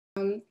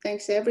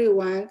Thanks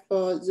everyone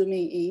for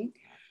zooming in.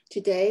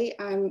 Today,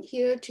 I'm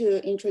here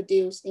to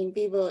introduce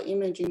In-Vivo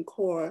Imaging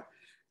Core.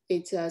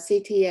 It's a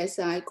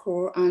CTSI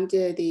core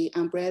under the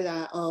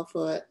umbrella of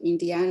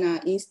Indiana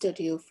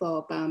Institute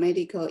for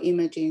Biomedical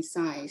Imaging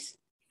Science.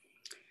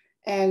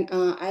 And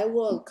I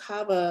will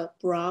cover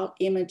broad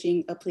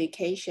imaging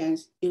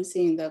applications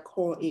using the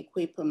core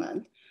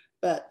equipment,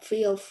 but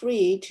feel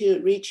free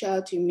to reach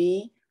out to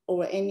me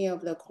or any of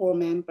the core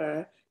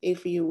member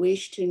if you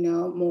wish to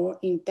know more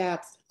in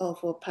depth of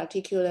a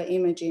particular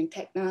imaging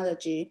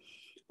technology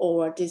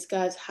or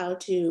discuss how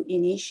to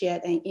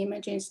initiate an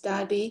imaging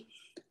study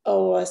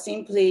or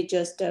simply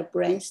just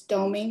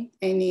brainstorming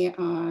any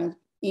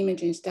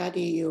imaging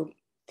study you're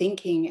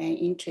thinking and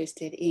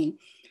interested in.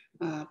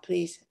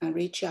 Please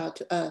reach out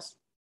to us.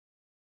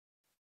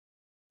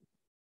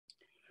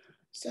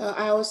 So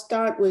I will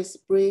start with a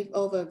brief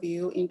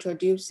overview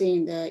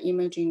introducing the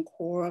imaging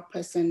core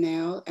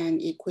personnel and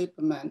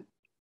equipment.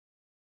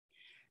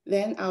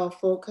 Then I'll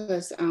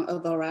focus on a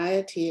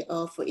variety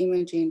of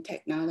imaging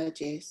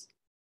technologies.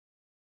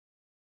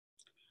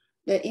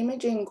 The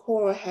imaging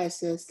core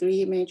has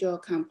three major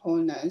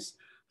components.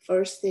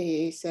 First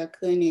is a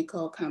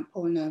clinical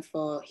component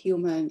for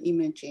human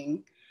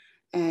imaging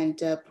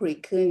and a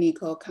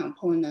preclinical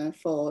component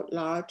for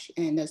large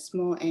and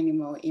small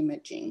animal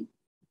imaging.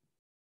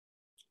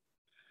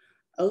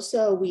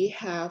 Also, we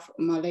have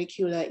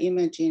molecular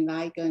imaging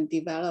ligand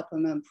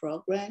development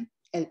program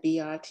at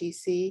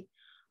BRTC,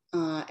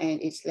 and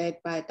it's led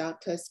by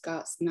Dr.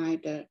 Scott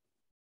Snyder.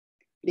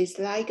 This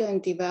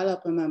ligand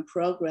development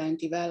program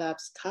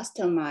develops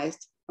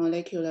customized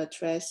molecular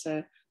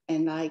tracer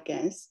and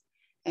ligands,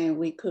 and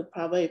we could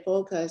probably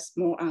focus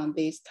more on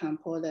this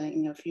component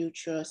in a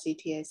future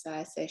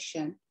CTSI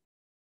session.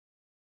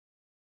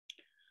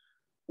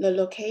 The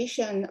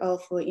location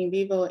of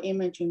in-vivo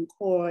imaging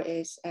core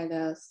is at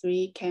a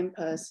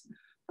 3-campus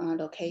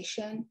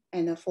location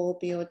and 4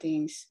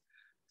 buildings.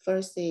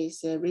 First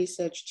is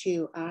Research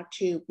 2,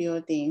 R2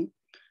 building.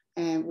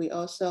 And we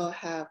also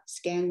have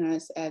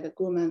scanners at the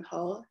Goodman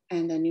Hall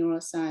and the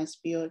Neuroscience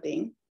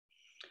building.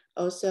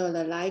 Also,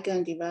 the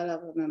ligand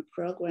development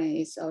program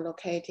is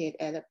located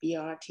at the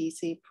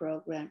BRTC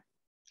program.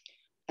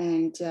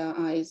 And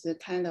it's a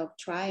kind of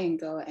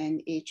triangle,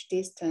 and each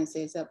distance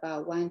is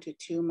about 1 to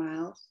 2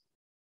 miles.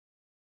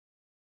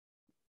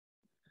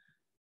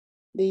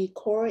 The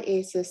core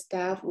is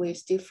staffed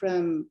with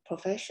different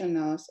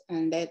professionals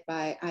and led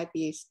by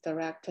IB's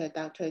director,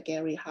 Dr.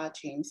 Gary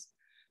Hutchins,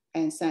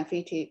 and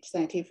scientific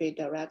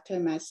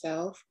director,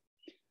 myself.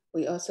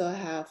 We also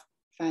have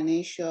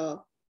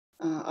financial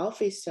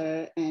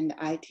officer and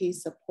IT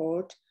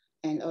support,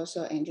 and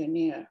also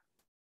engineer.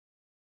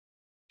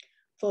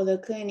 For the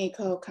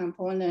clinical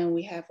component,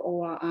 we have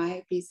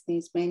ORI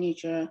business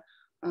manager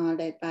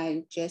led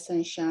by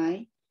Jason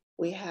Shine.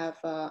 We have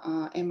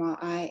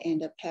MRI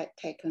and a PET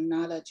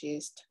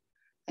technologist,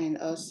 and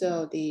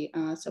also the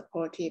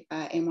supported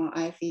by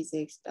MRI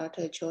physics,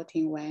 Dr.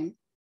 Choting Wen.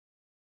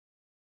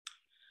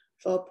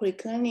 For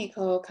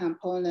preclinical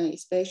component,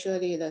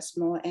 especially the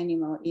small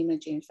animal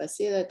imaging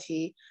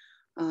facility,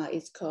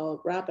 it's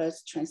called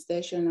Roberts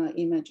Translational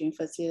Imaging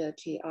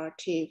Facility,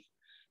 RTIF.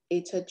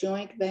 It's a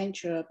joint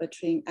venture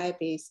between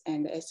IBIS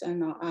and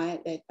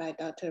SNRI led by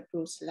Dr.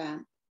 Bruce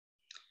Lam.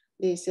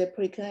 This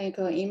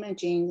preclinical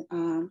imaging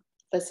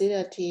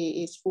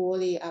facility is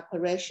fully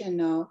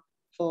operational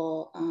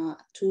for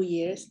 2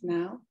 years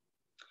now.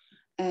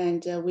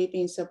 And we've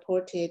been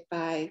supported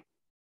by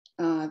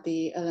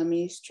the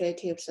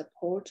administrative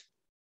support,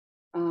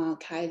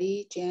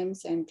 Kylie,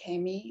 James, and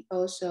Tammy,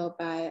 also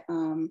by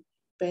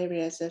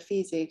various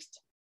physics,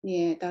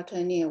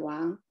 Dr. Nie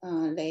Wang,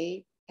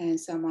 Lei, and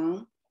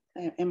Samang,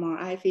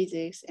 MRI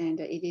physics, and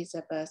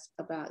Elizabeth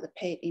about the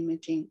PET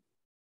imaging.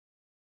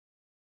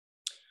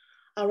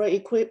 Our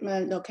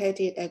equipment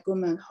located at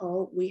Goodman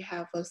Hall, we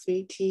have a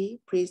 3T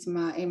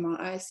Prisma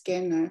MRI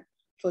scanner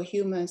for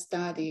human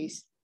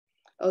studies.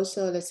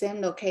 Also the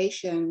same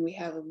location, we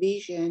have a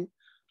Vision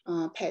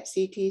PET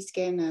CT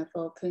scanner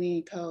for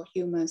clinical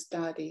human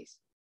studies.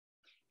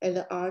 At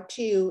the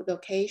R2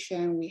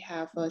 location, we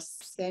have a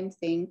same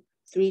thing,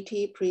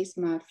 3T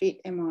Prisma Fit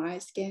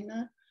MRI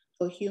scanner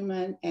for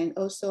human and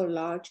also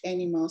large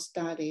animal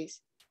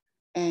studies.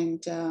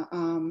 And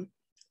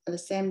the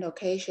same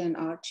location,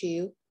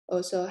 R2,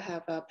 also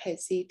have a PET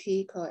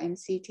CT called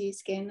MCT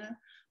scanner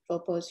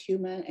for both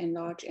human and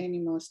large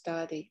animal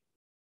study.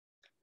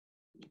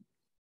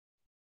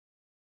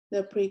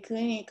 The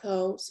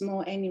preclinical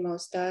small animal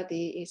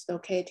study is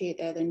located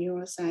at the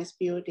Neuroscience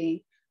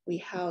building. We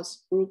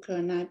house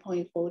Bruker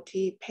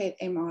 9.40 PET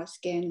MR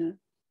scanner.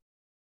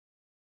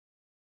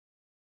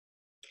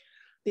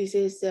 This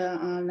is a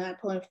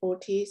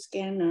 9.40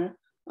 scanner.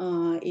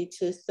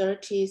 It's a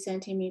 30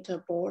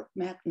 centimeter board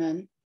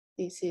magnet.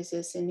 This is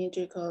a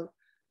cylindrical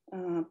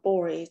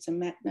board, it's a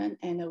magnet,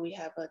 and we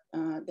have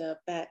the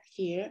bed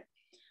here.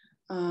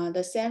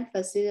 The same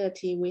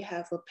facility, we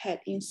have a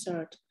PET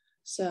insert.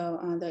 So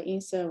the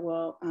insert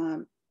will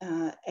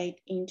aid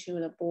into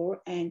the board,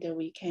 and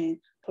we can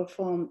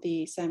perform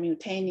the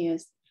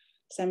simultaneous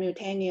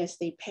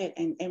simultaneously PET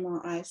and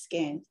MRI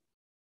scans.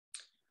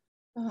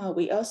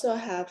 We also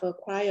have a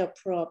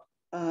cryoprobe,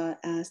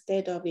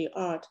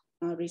 state-of-the-art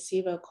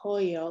receiver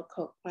coil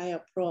called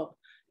cryoprobe.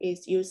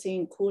 Is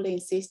using cooling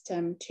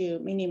system to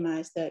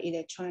minimize the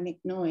electronic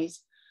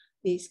noise.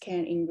 This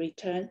can in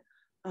return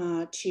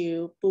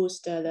to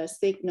boost the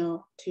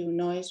signal to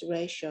noise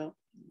ratio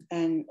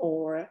and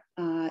or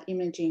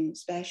imaging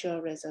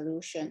spatial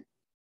resolution.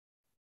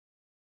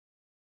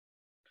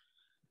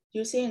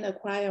 Using the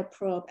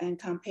cryoprobe and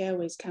compare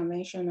with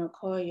conventional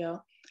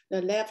coil,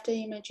 the left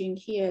imaging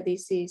here,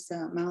 this is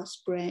a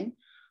mouse brain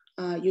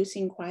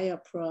using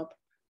cryoprobe.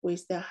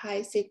 With the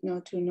high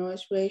signal to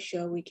noise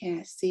ratio, we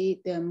can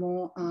see the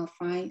more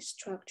fine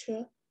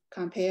structure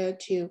compared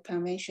to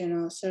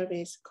conventional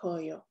surface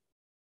coil.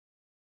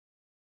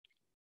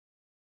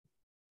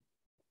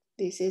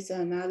 This is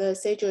another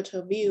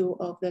sagittal view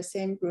of the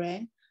same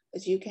brain.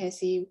 As you can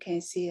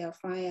see a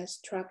finer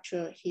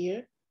structure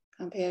here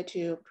compared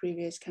to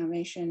previous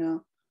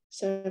conventional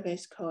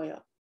surface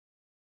coil.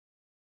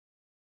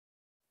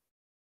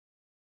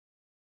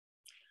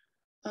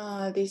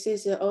 This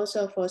is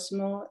also for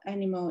small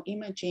animal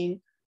imaging,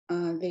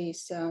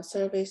 this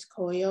surface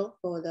coil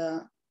for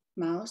the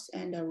mouse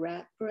and the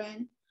rat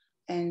brain,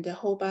 and the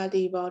whole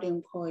body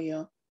volume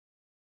coil.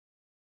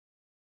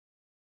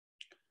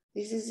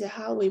 This is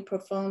how we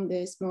perform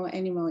the small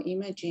animal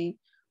imaging.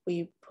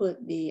 We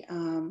put the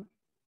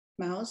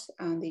mouse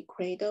on the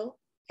cradle,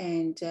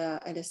 and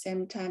at the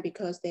same time,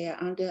 because they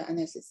are under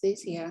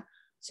anesthesia,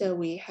 so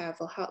we have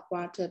a hot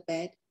water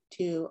bed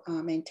to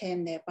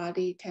maintain their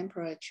body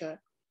temperature.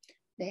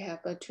 They have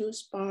a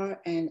tooth bar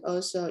and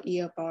also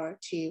ear bar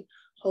to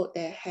hold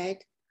their head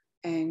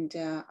and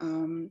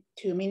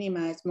to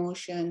minimize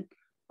motion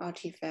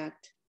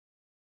artifact.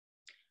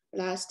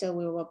 Last, we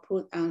will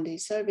put on the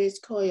surface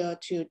coil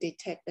to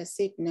detect the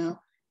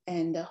signal,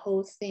 and the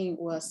whole thing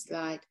will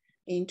slide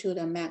into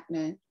the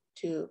magnet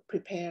to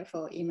prepare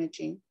for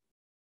imaging.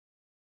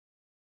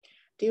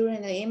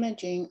 During the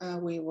imaging,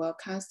 we will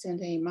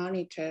constantly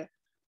monitor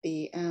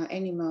the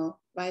animal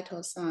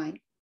vital sign.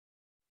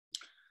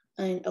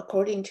 And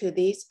according to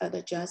this,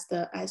 adjust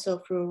the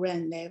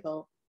isoflurane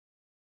level.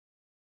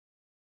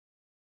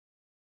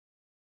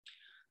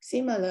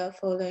 Similar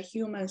for the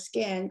human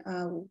scan,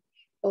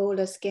 all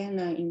the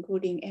scanner,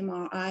 including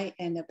MRI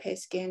and the PET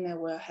scanner,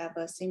 will have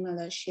a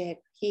similar shape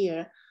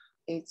here.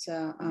 It's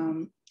a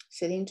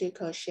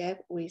cylindrical shape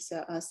with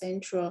a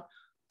central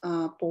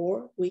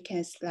board. We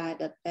can slide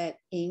the bed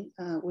in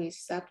with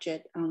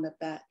subject on the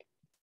bed.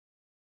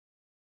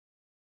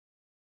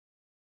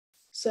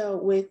 So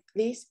with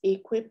this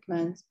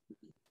equipment,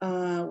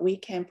 we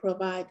can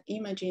provide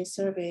imaging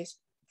service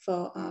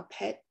for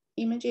PET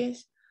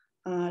images.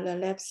 The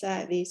left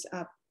side, these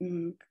are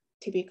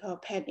typical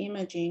PET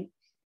imaging.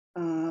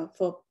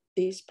 For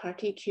this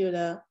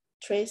particular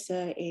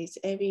tracer is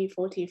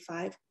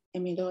AV45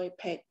 amyloid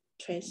PET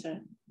tracer.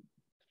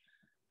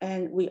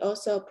 And we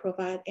also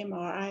provide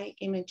MRI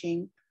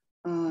imaging.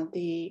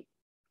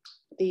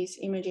 This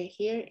image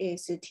here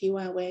is a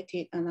T1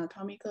 weighted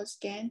anatomical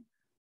scan,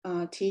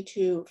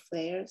 T2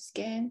 flare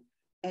scan,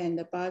 and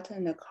the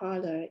bottom, the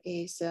color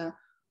is a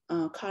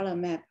color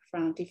map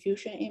from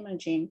diffusion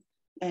imaging,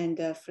 and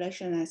flash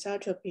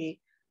anisotropy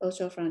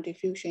also from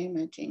diffusion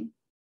imaging.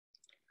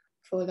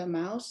 For the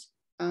mouse,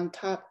 on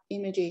top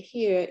image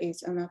here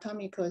is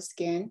anatomical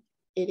scan.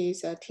 It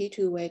is a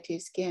T2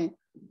 weighted scan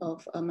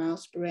of a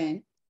mouse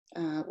brain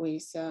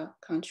with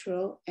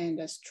control and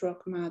a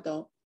stroke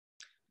model.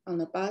 On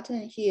the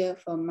bottom here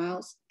for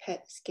mouse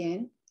PET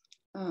scan,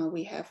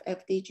 we have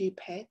FDG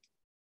PET.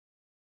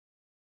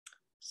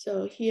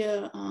 So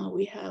here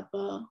we have,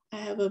 I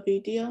have a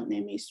video.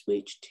 Let me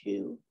switch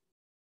to,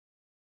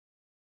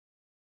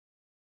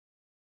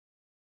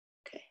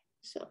 okay,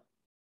 so.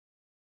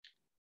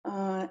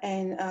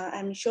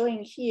 I'm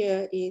showing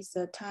here is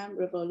the time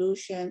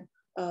revolution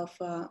of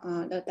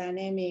the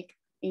dynamic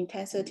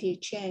intensity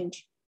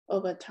change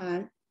over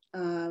time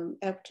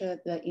after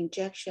the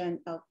injection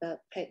of the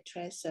PET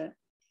tracer.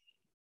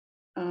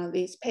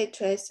 This PET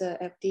tracer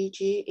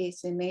FDG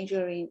is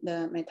measuring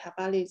the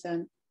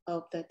metabolism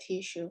of the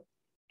tissue,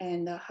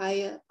 and the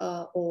higher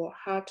or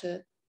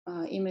hotter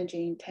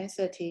imaging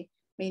intensity,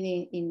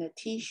 meaning in the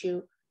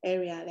tissue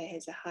area that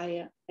has a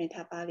higher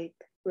metabolic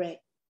rate.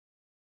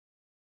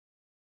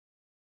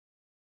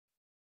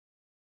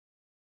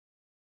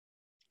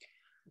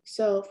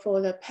 So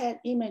for the PET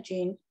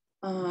imaging,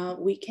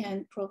 we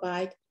can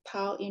provide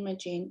tau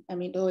imaging,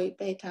 amyloid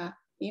beta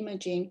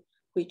imaging,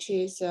 which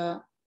is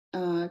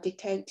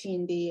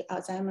detecting the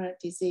Alzheimer's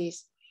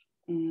disease,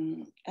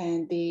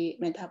 and the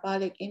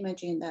metabolic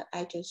imaging that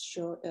I just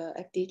showed, the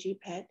FDG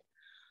PET,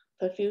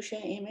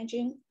 perfusion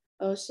imaging,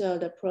 also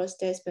the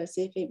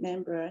prostate-specific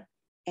membrane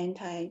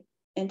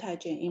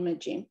antigen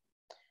imaging,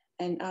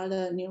 and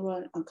other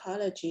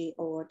neuro-oncology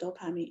or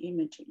dopamine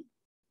imaging.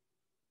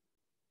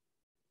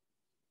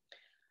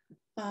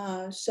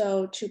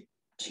 So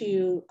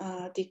to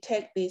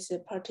detect this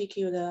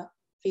particular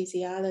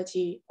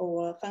physiology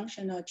or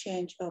functional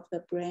change of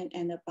the brain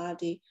and the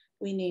body,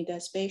 we need a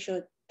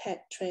special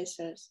PET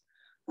tracers.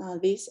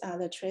 These are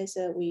the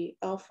tracers we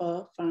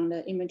offer from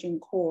the imaging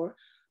core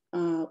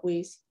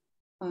with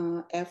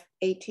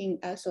F18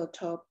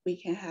 isotope.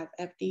 We can have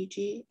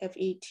FDG,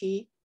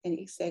 FET, and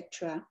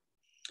etc.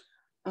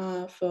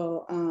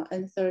 For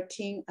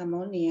N13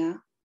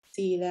 ammonia,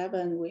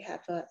 C11, we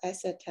have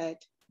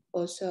acetate.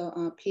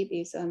 Also, PIP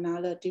is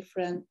another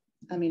different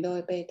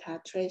amyloid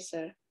beta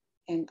tracer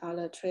and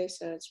other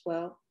tracer as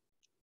well.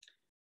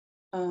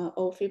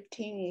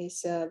 O15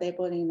 is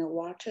labeled in the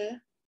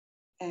water.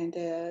 And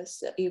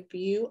so if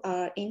you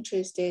are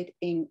interested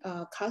in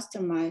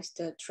customized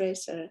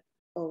tracer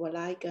or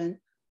ligand,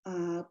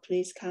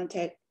 please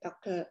contact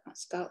Dr.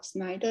 Scott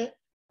Snyder.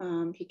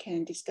 He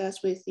can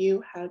discuss with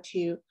you how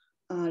to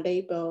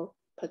label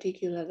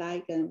particular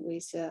ligand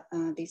with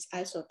this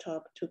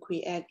isotope to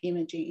create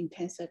imaging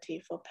intensity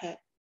for PET.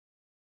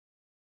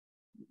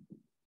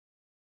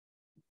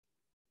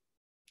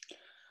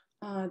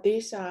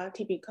 These are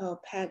typical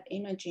PET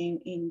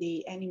imaging in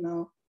the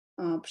animal,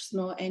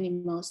 small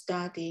animal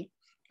study.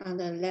 On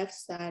the left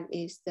side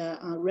is the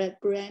red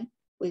brain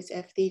with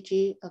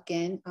FDG,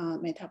 again,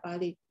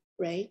 metabolic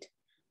rate.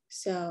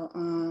 So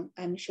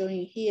I'm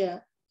showing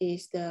here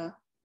is the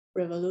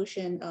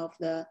revolution of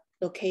the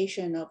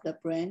location of the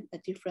brain, a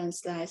different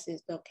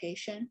slices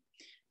location,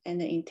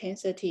 and the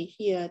intensity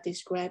here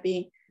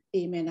describing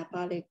the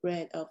metabolic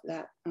rate of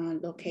that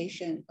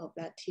location of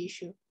that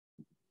tissue.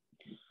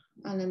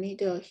 On the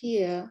middle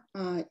here,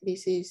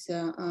 this is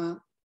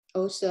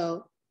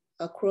also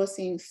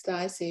crossing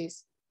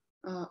slices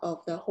of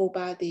the whole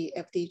body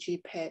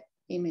FDG PET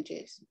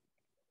images.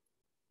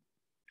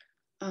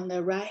 On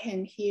the right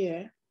hand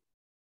here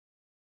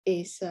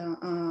is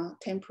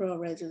temporal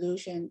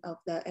resolution of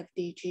the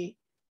FDG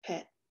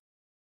PET.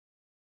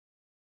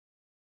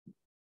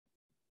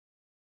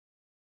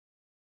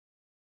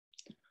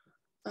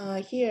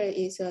 Here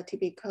is a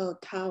typical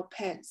tau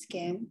PET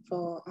scan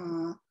for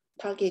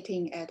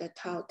targeting at the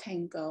tau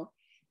tangle.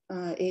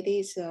 It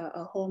is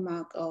a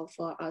hallmark of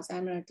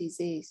Alzheimer's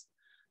disease.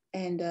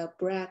 And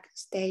Bragg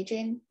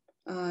staging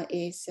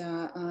is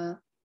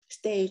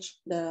stage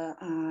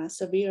the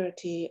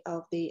severity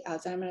of the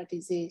Alzheimer's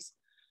disease.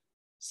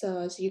 So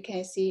as you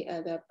can see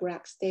at the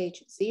Bragg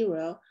stage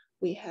 0,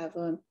 we have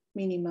a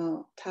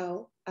minimal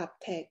tau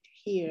uptake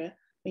here,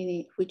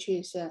 meaning which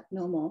is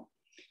normal.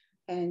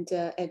 And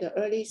at the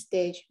early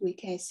stage, we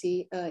can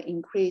see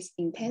increased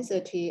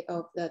intensity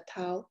of the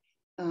tau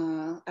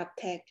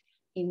uptake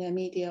in the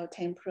medial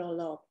temporal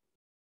lobe.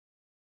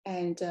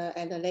 And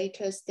at the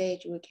later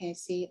stage, we can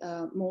see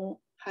more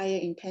higher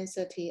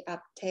intensity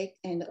uptake,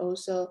 and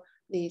also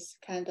this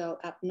kind of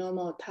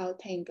abnormal tau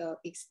tangle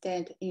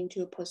extend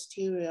into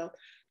posterior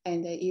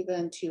and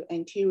even to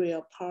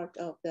anterior part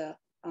of the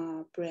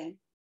brain.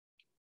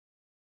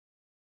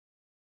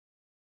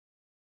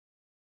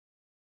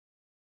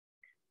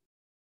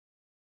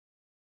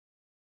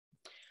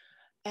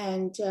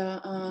 And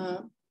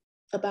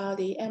about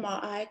the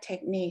MRI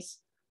techniques,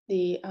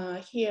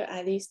 here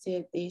I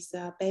listed this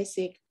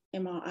basic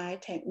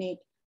MRI technique,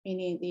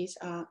 meaning these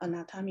are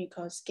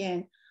anatomical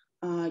scan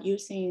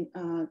using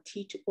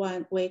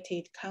T1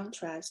 weighted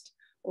contrast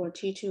or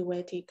T2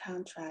 weighted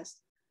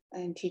contrast,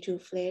 and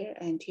T2 flare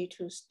and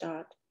T2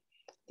 start.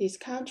 These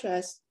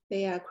contrasts,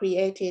 they are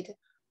created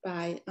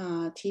by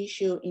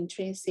tissue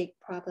intrinsic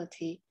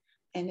property,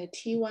 and the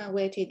T1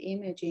 weighted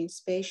imaging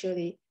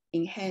spatially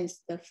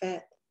enhance the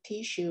fat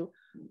tissue,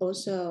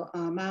 also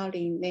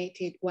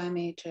myelinated 1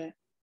 meter.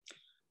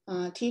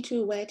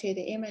 T2 weighted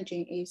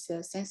imaging is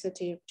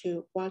sensitive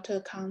to water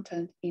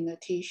content in the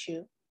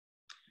tissue.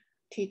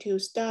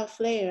 T2 star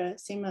flare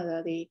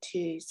similarly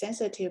to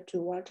sensitive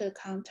to water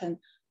content,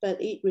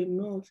 but it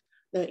removes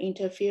the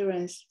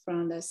interference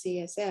from the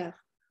CSF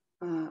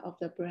of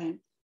the brain.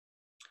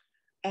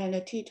 And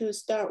the T2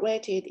 star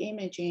weighted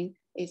imaging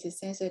is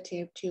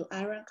sensitive to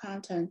iron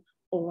content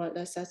or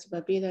the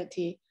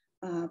susceptibility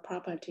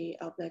property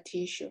of the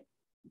tissue.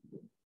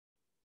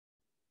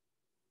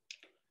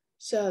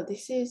 So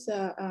this is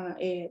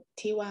a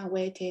T1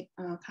 weighted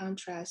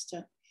contrast.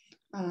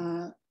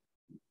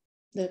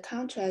 The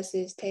contrast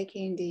is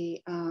taking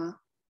the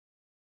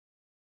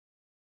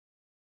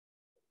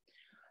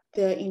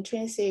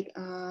intrinsic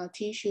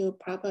tissue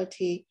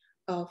property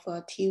of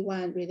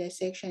T1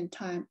 relaxation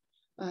time.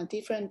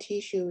 Different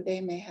tissue,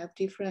 they may have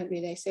different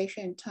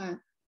relaxation time.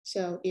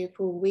 So if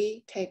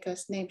we take a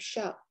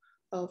snapshot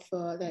of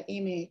the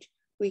image,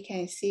 we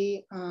can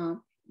see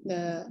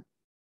the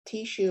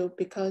tissue,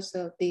 because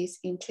of this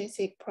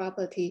intrinsic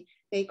property,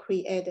 they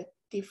create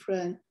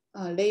different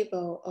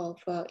level of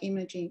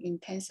imaging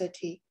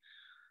intensity.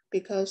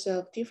 Because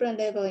of different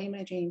level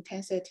imaging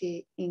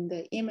intensity in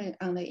the image,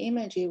 on the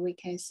image, we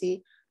can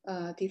see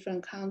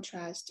different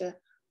contrast.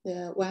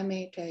 The 1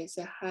 meter is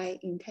a high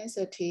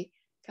intensity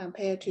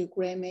compared to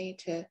gray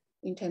matter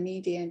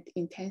intermediate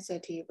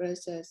intensity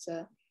versus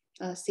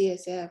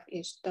CSF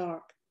is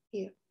dark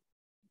here.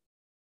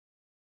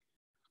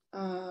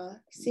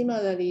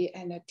 Similarly,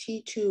 and a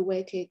T2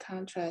 weighted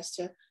contrast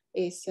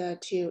is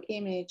to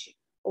image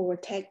or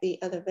take the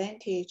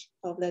advantage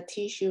of the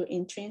tissue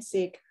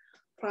intrinsic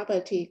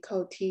property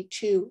called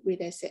T2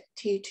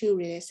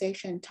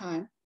 relaxation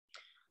time.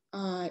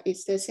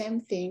 It's the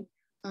same thing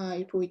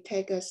if we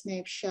take a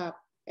snapshot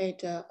at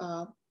the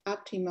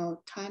optimal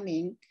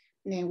timing,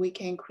 then we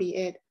can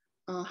create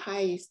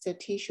highest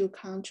tissue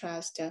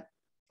contrast,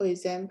 for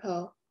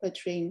example,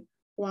 between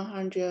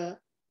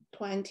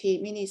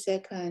 120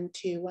 millisecond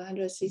to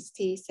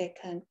 160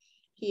 second.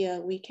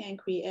 Here we can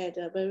create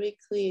very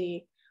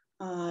clearly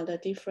the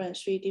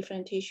three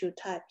different tissue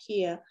type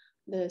here,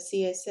 the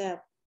CSF,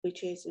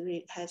 which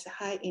has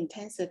high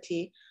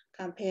intensity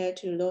compared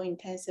to low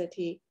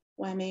intensity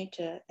white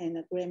matter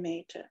and gray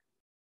matter.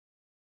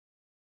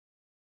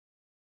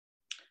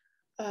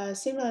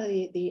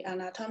 Similarly, the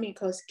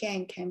anatomical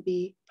scan can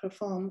be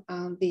performed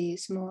on the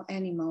small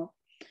animal.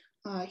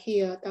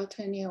 Here,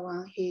 Dr. Neil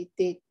Wang, he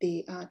did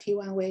the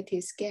T1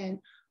 weighted scan.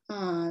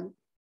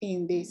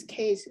 In this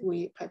case,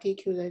 we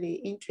particularly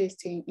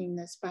interested in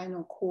the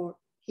spinal cord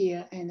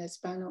here and the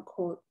spinal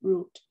cord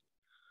root.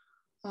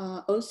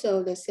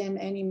 Also, the same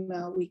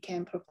animal, we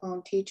can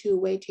perform T2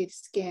 weighted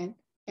scan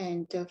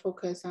and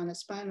focus on the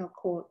spinal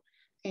cord.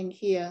 And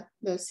here,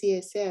 the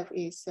CSF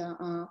is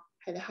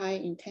had high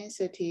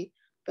intensity,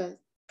 but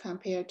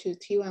compared to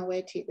T1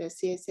 weighted, the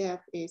CSF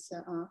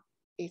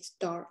is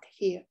dark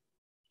here.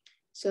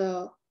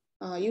 So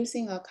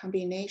using a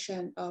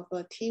combination of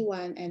a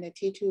T1 and a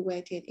T2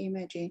 weighted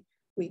imaging,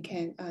 we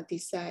can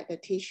decide the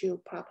tissue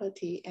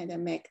property and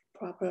make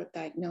proper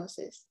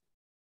diagnosis.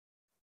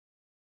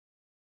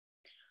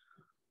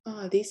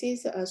 This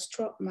is a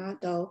stroke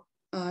model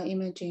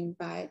imaging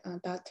by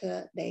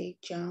Dr. Lei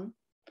Zhang.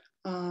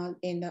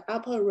 In the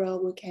upper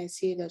row, we can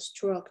see the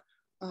stroke,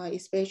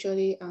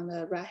 especially on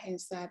the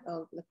right-hand side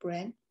of the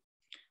brain.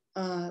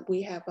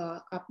 We have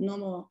an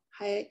abnormal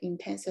high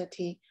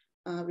intensity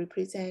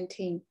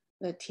representing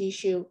the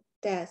tissue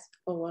death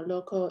or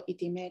local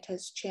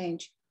edematous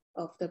change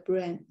of the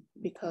brain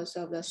because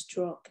of the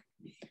stroke.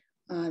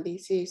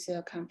 This is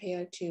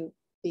compared to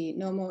the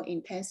normal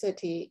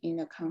intensity in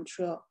the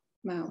control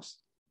mouse.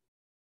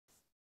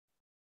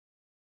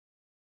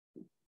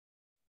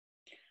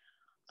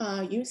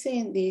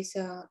 Using these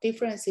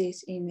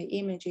differences in the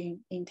imaging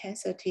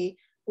intensity,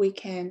 we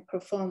can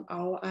perform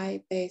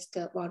ROI-based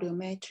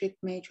volumetric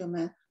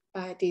measurement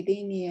by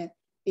delineate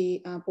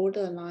the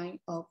borderline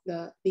of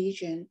the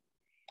lesion.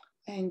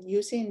 And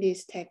using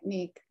this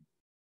technique,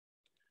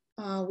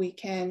 we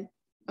can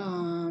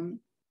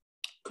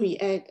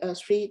create a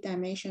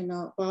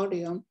three-dimensional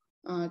volume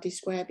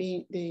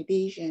describing the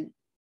lesion.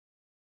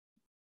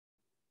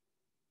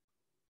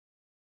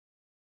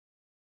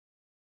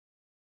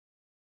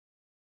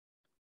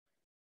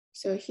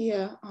 So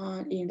here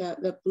in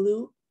the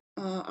blue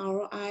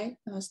ROI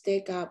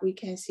stack up, we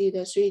can see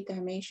the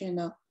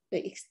three-dimensional,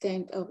 the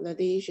extent of the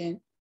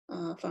lesion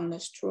from the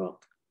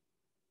stroke.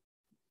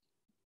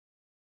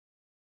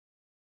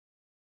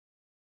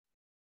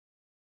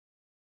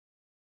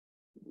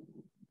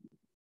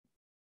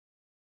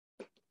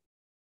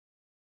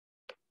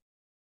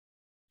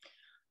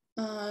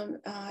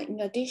 In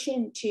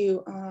addition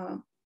to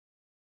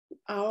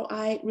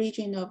ROI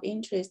region of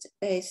interest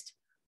based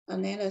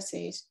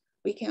analysis,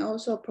 we can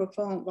also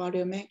perform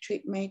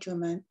volumetric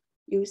measurement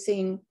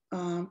using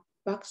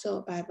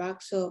voxel by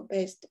voxel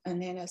based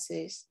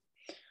analysis.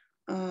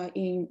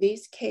 In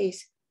this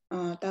case,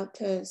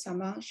 Dr.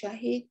 Saman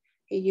Shahid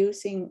is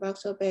using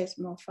voxel-based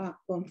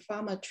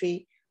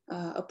morphometry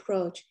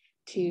approach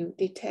to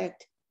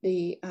detect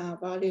the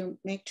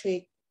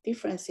volumetric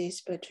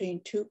differences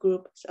between two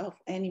groups of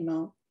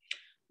animals.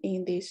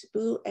 In this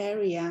blue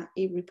area,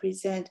 it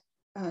represents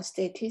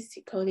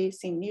statistically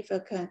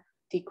significant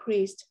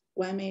decreased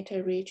white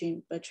matter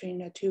region between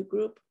the two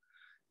groups.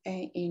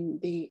 And in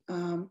the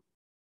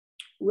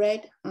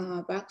red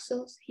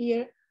voxels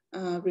here,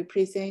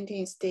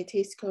 representing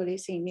statistically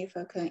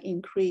significant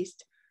increase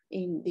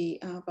in the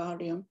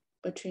volume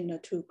between the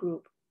two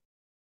groups.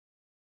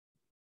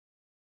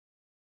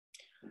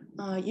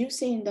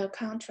 Using the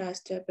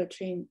contrast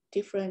between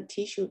different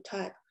tissue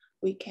type,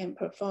 we can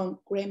perform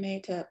gray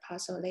matter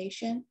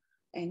pixelation.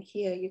 And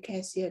here you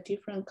can see a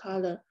different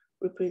color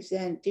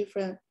represent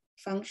different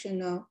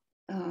functional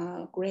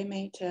gray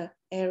matter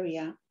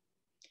area.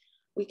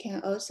 We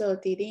can also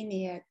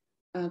delineate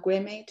gray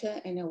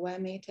matter and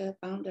white matter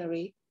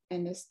boundary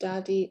and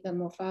study the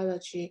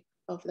morphology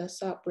of the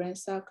subbrain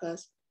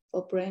sulcus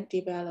for brain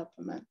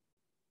development.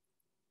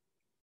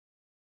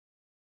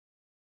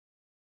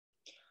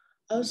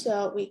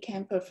 Also, we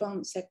can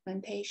perform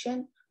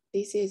segmentation.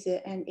 This is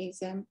an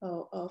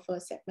example of a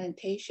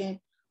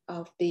segmentation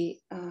of the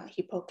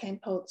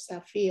hippocampal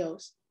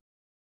subfields.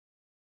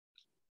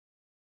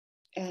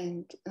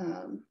 And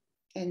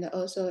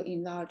also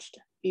enlarged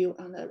view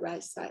on the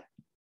right side.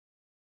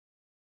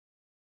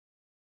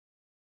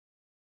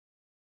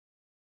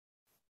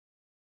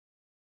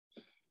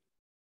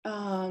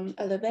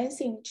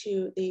 Advancing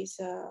to these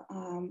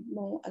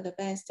more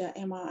advanced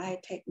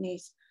MRI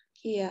techniques,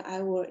 here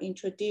I will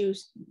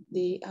introduce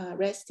the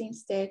resting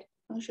state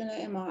functional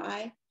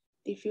MRI,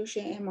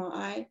 diffusion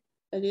MRI,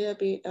 a little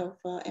bit of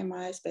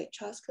MRI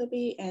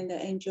spectroscopy and the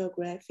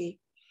angiography.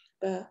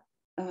 But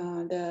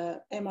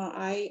the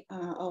MRI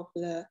of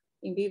the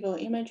in vivo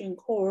imaging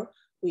core,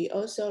 we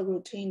also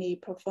routinely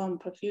perform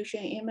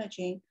perfusion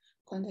imaging,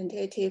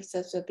 quantitative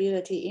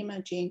susceptibility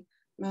imaging,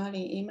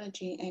 modeling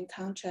imaging, and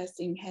contrast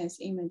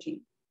enhanced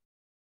imaging.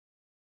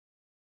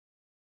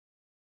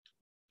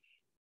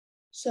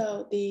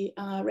 So the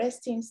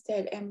resting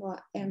state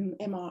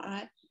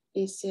MRI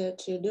is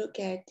to look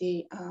at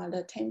the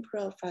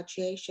temporal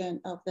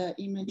fluctuation of the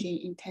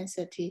imaging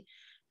intensity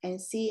and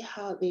see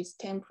how this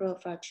temporal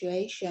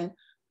fluctuation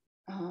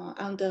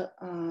under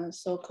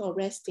so-called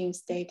resting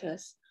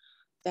status,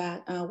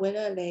 that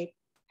whether they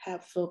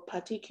have a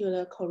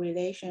particular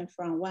correlation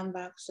from one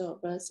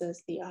voxel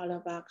versus the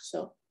other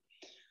voxel.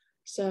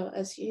 So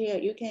as here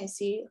you can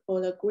see for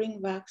the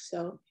green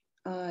voxel,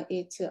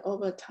 it's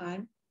over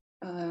time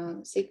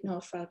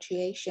signal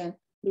fluctuation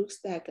looks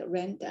like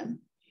random.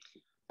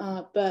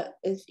 But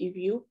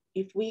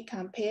if we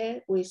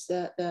compare with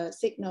the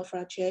signal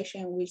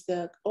fluctuation with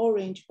the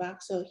orange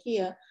voxel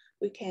here,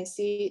 we can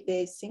see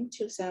there seems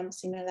to some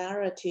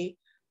similarity.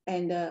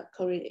 And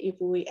if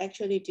we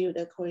actually do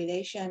the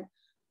correlation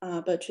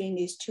between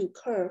these two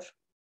curves,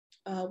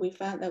 we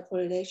found the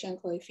correlation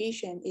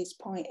coefficient is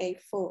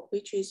 0.84,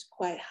 which is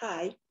quite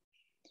high.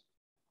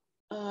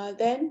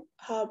 Then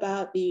how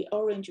about the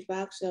orange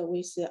voxel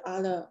with the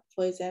other,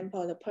 for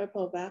example, the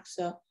purple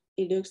voxel?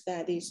 It looks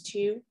that these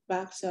two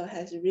voxels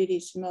has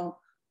really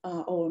small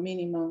or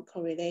minimum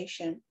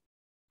correlation.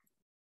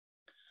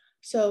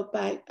 So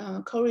by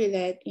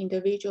correlate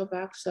individual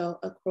voxel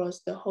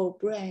across the whole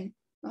brain,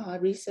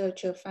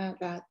 researchers found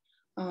that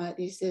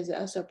this is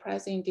a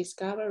surprising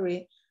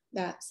discovery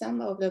that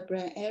some of the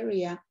brain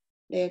area,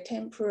 their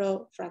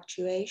temporal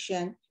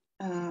fluctuation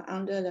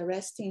under the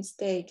resting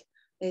state,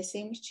 they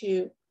seem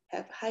to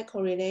have high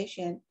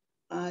correlation.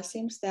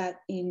 Seems that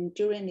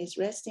during this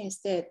resting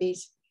state,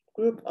 this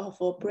group of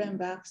brain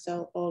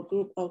voxel or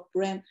group of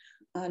brain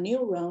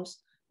neurons,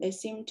 they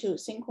seem to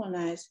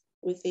synchronize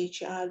with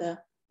each other,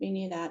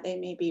 meaning that they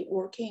may be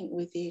working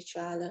with each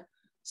other.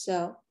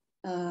 So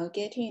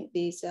getting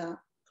this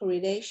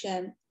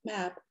correlation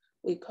map,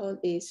 we call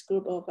this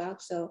group of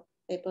voxel,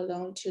 they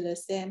belong to the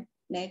same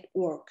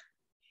network.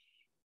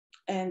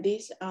 And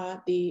these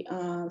are the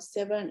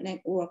 7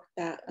 networks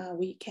that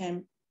we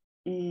can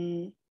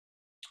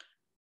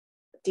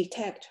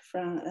detect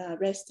from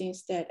resting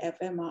state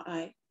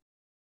fMRI.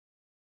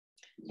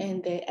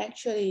 And they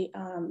actually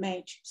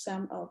match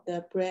some of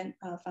the brain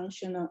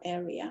functional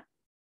area.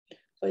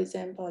 For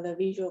example, the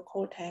visual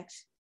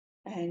cortex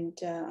and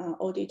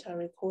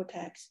auditory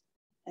cortex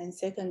and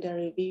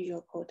secondary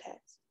visual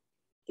cortex,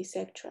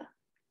 etc.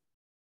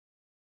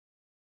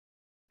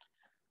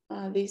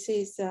 This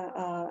is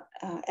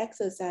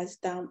exercise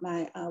done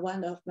by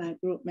one of my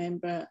group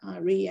member,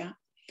 Ria.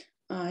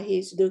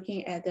 He's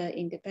looking at the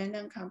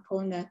independent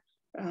component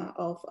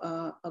of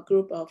a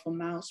group of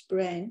mouse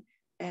brain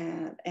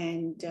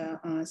and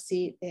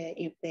see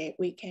if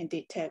we can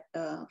detect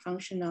a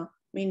functional,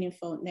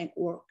 meaningful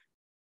network.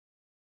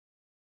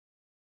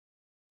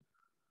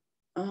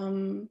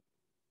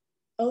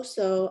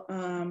 Also,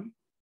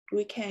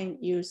 we can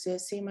use a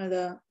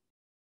similar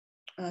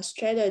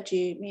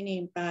strategy,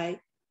 meaning by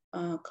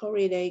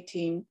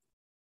correlating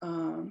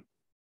the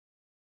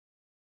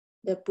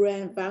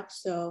brain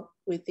voxel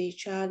with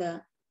each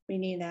other,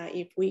 meaning that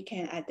if we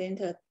can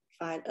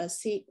identify a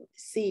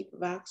seed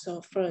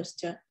voxel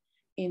first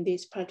in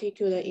this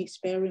particular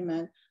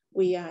experiment,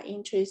 we are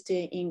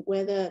interested in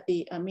whether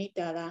the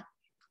amygdala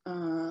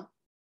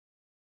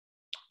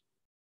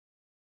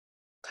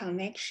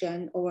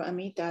connection or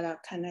amygdala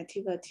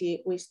connectivity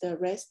with the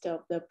rest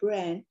of the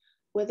brain,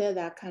 whether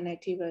that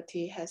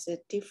connectivity has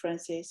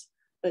differences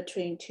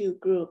between two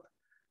groups.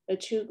 The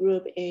two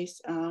group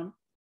is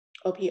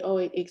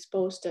opioid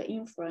exposed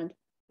infant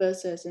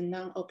versus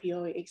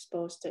non-opioid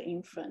exposed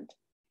infant.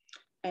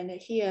 And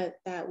here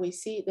that we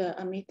see the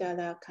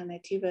amygdala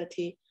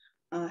connectivity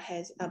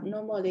has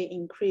abnormally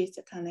increased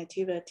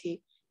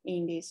connectivity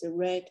in these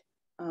red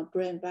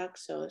brain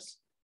voxels,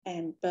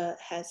 but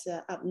has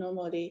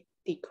abnormally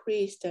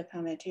decreased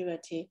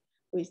connectivity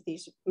with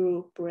these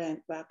blue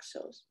brain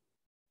voxels.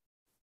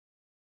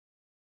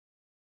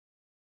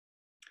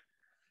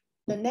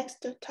 The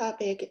next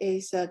topic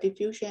is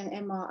diffusion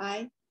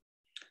MRI.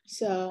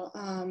 So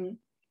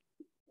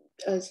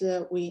as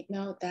we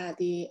know that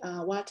the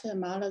water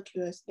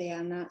molecules, they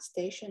are not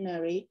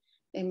stationary,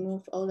 they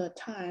move all the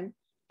time.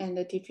 And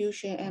the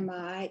diffusion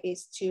MRI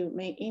is to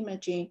make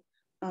imaging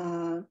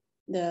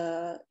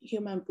the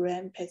human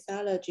brain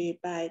pathology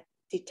by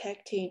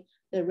detecting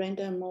the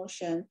random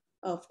motion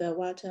of the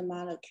water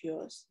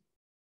molecules.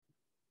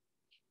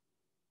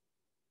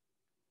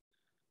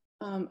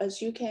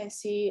 As you can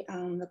see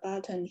on the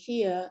bottom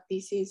here,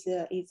 this is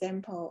an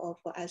example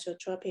of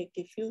isotropic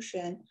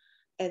diffusion.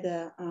 At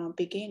the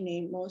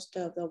beginning, most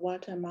of the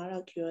water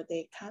molecule,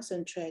 they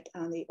concentrate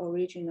on the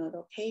original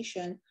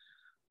location.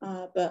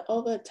 But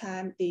over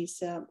time,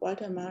 these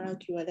water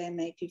molecule, they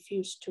may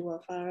diffuse to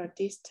a far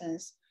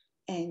distance.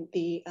 and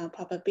the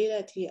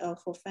probability of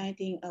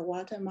finding a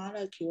water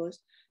molecules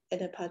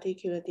at a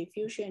particular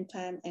diffusion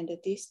time and the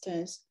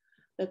distance,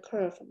 the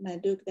curve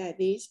might look like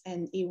this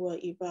and it will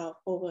evolve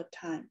over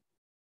time.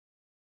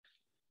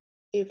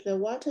 If the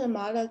water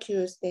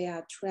molecules, they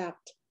are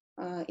trapped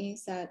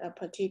inside a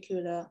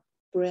particular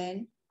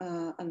brain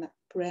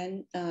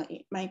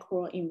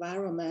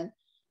microenvironment,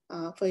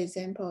 for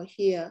example,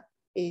 here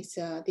is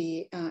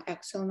the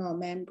axonal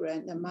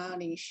membrane, the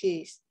myelin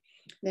sheath,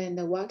 then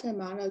the water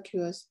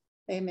molecules,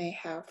 they may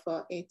have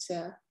its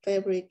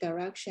favorite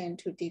direction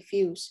to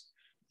diffuse,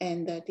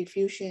 and the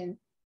diffusion,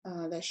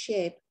 the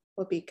shape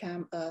will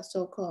become a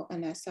so-called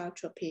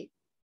anisotropy.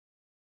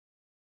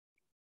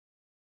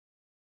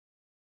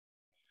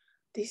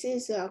 This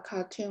is a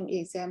cartoon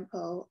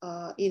example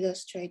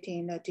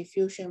illustrating the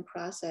diffusion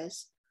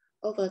process.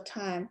 Over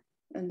time,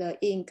 and the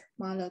ink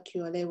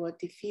molecule, they will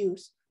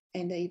diffuse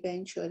and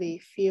eventually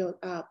fill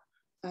up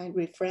and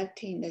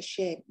reflecting the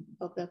shape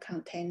of the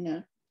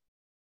container.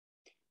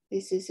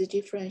 This is a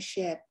different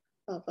shape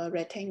of a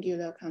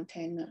rectangular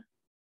container.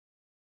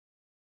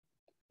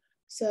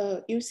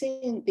 So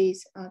using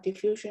this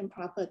diffusion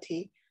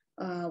property,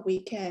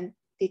 we can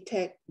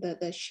detect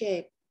the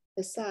shape,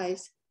 the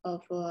size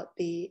of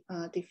the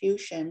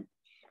diffusion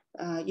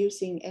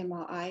using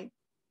MRI.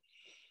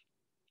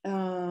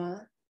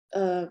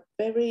 A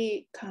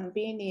very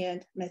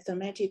convenient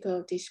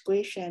mathematical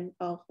description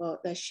of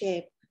the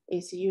shape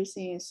is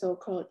using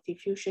so-called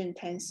diffusion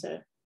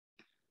tensor.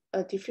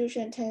 A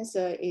diffusion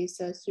tensor is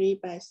a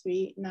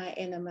 3x3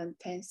 9-element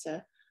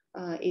tensor.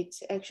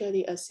 It's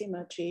actually a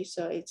symmetry,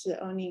 so it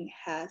only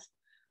has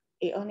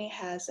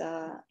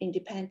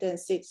independent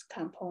 6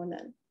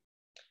 components.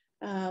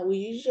 We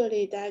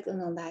usually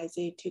diagonalize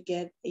it to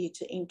get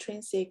its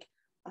intrinsic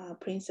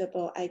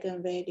principal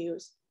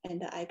eigenvalues and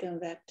the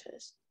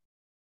eigenvectors.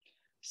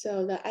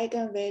 So the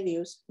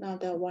eigenvalues,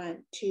 number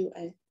 1, 2,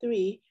 and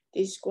 3,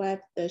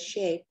 describe the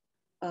shape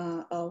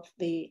of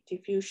the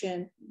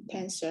diffusion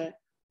tensor,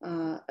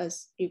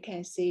 as you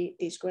can see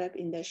described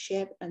in the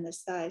shape and the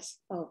size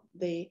of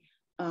the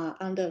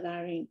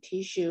underlying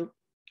tissue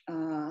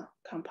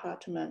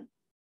compartment.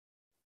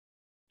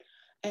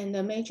 And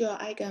the major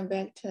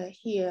eigenvector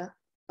here,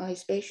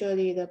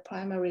 especially the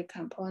primary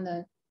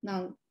component,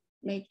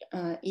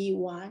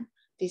 E1,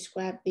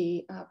 describe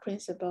the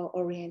principal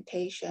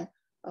orientation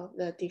of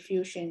the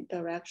diffusion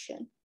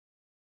direction.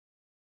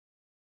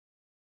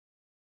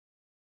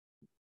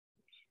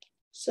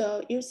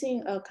 So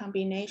using a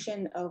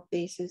combination of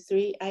these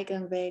 3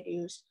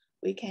 eigenvalues,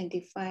 we can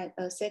define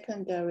a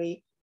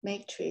secondary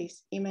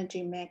matrix,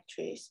 imaging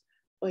matrix.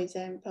 For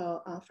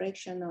example,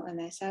 fractional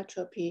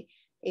anisotropy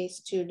is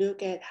to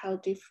look at how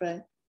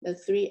different the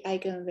 3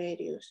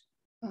 eigenvalues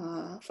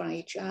from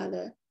each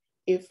other.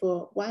 If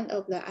one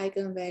of the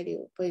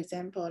eigenvalue, for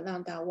example,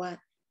 lambda 1,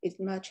 is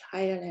much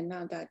higher than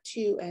lambda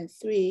 2 and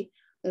 3,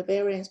 the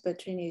variance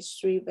between these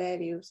 3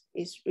 values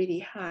is really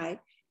high,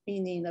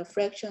 meaning the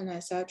fractional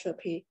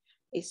anisotropy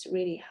is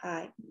really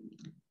high.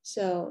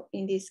 So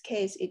in this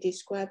case, it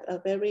describes a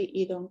very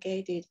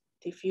elongated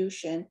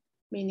diffusion,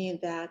 meaning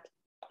that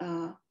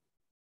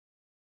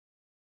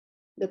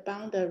the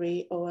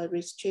boundary or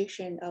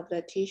restriction of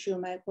the tissue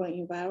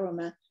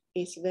microenvironment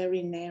is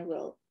very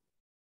narrow.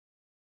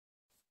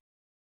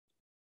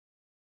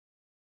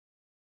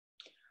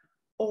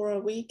 Or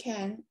we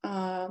can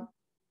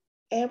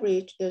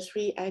average the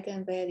 3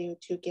 eigenvalues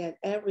to get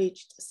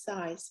averaged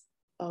size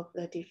of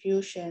the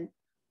diffusion,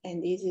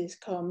 and this is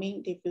called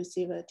mean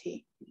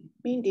diffusivity.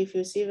 Mean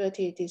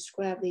diffusivity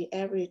describes the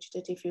averaged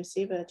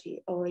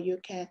diffusivity, or you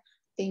can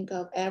think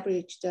of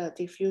averaged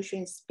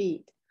diffusion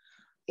speed.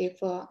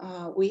 If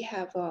we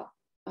have a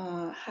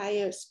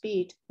higher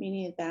speed,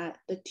 meaning that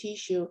the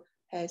tissue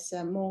has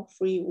more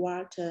free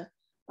water,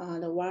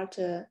 the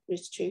water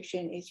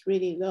restriction is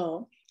really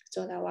low,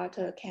 so the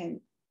water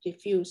can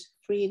diffuse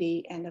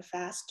freely and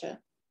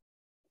faster.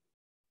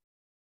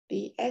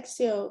 The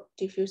axial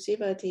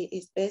diffusivity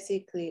is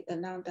basically the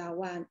lambda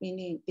 1,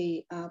 meaning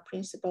the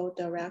principal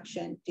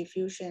direction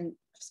diffusion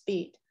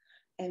speed.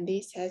 And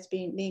this has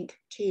been linked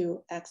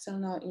to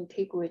axonal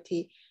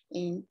integrity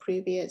in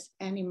previous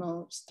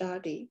animal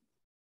study.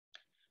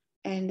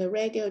 And the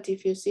radial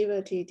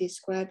diffusivity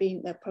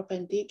describing the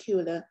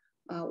perpendicular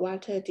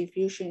water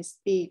diffusion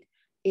speed,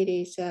 it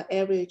is an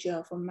average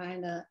of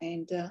minor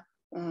and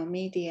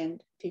median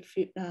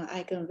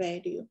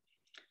eigenvalue.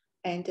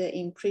 And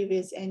in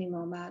previous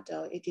animal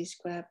model, it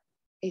described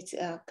it's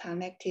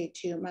connected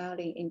to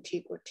myelin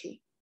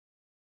integrity.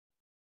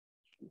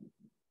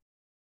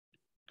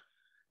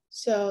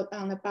 So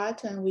on the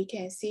bottom, we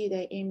can see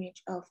the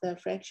image of the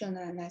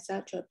fractional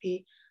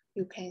anisotropy.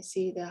 You can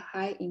see the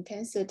high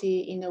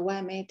intensity in the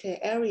 1 meter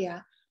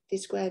area,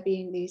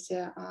 describing this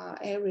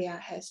area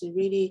has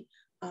really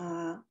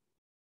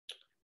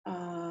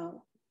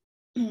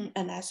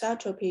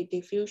anisotropy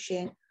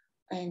diffusion,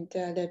 and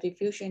the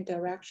diffusion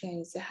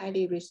direction is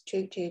highly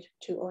restricted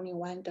to only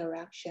 1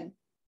 direction.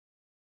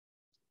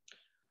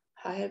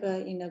 However,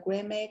 in the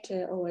gray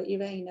matter or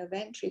even in the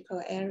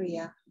ventricle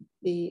area,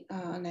 the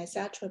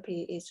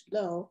anisotropy is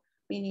low,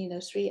 meaning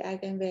the three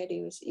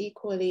eigenvalues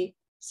equally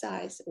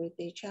sized with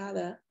each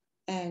other,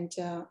 and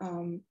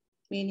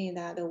meaning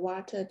that the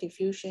water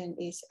diffusion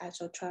is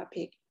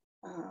isotropic.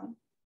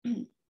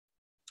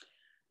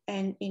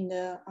 And in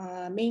the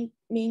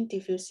mean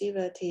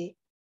diffusivity,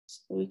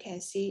 we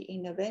can see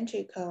in the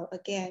ventricle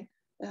again,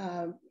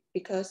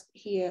 because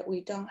here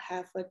we don't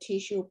have a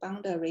tissue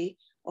boundary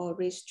or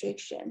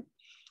restriction,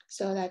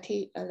 so that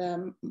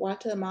the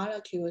water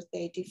molecules,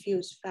 they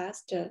diffuse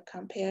faster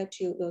compared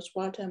to those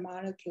water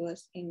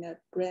molecules in the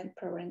brain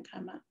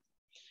parenchyma.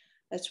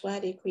 That's why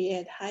they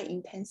create high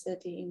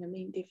intensity in the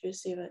mean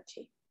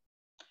diffusivity.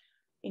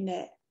 In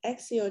the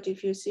axial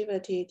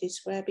diffusivity,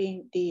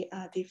 describing the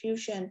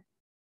diffusion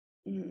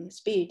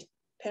speed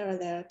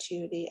parallel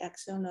to the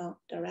axonal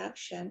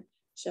direction.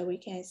 So we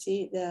can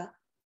see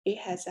it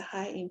has a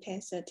high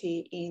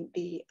intensity in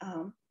the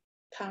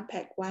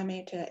compact 1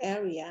 meter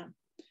area,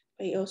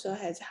 but it also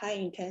has high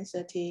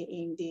intensity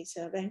in this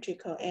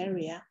ventricle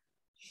area.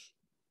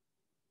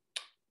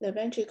 The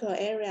ventricle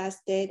area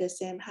stay the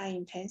same high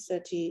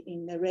intensity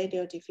in the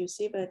radial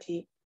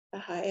diffusivity,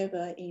 but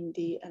however, in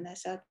the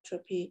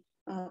anisotropy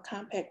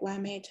compact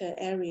 1 meter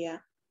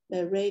area,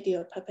 the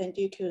radial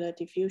perpendicular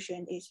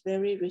diffusion is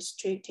very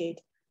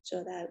restricted,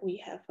 so that we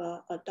have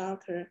a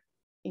darker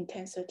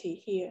intensity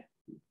here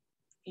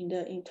in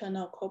the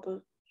internal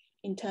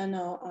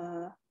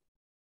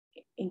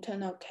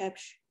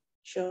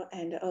capsule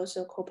and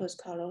also corpus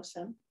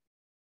callosum.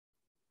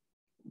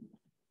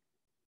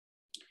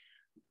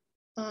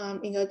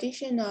 In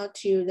addition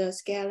to the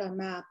scalar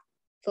map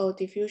for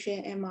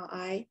diffusion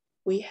MRI,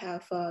 we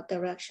have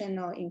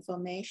directional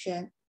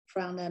information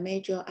from the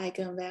major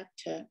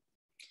eigenvector.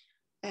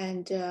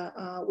 And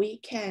we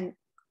can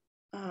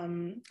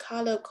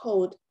color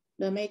code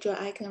the major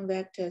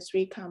eigenvector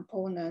 3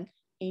 components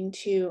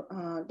into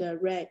the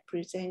red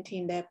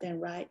presenting left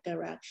and right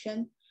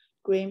direction,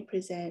 green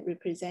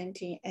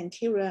representing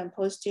anterior and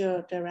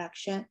posterior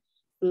direction,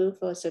 blue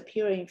for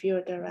superior and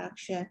inferior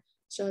direction,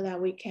 so that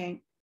we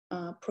can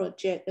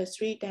project the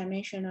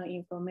 3-dimensional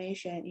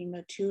information in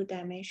a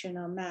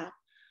 2-dimensional map.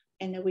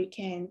 And we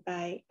can,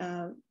 by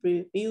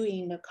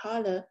reviewing the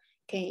color,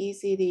 can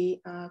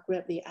easily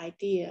grab the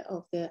idea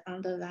of the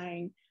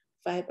underlying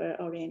fiber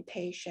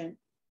orientation.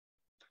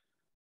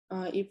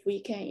 If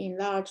we can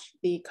enlarge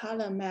the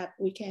color map,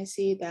 we can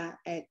see that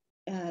at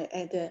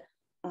the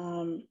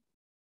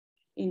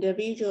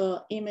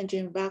individual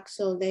imaging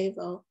voxel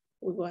level,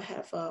 we will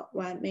have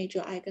one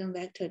major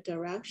eigenvector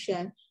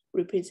direction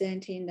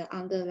representing the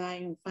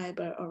underlying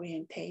fiber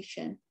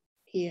orientation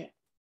here.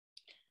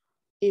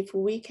 If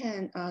we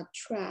can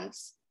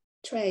trace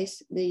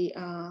the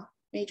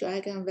major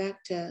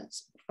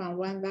eigenvectors from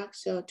one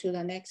voxel to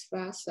the next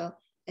voxel,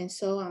 and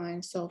so on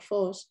and so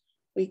forth,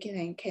 we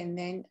can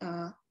then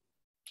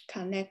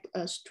connect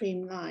a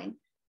streamline.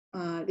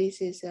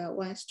 This is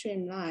one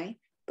streamline,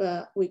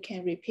 but we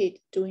can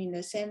repeat doing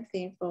the same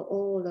thing for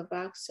all the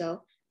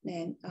voxel.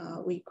 Then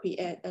we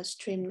create a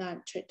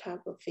streamline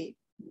stratigraphy.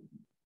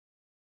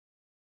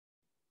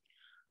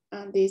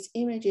 On this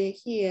image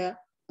here,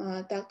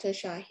 Dr.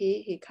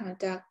 Shahi, he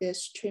conducted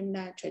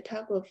streamline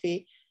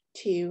stratigraphy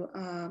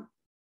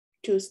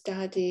to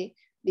study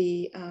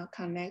the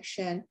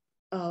connection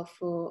of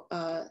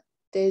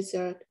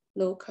desert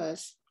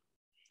locust.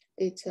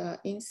 It's an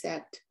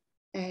insect,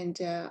 and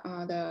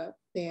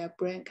their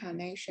brain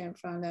connection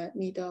from the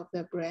middle of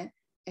the brain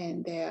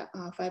and their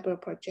fiber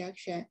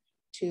projection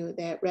to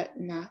their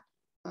retina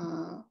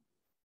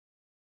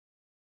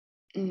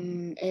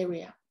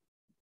area.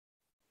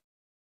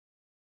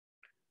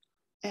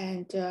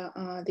 And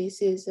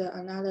this is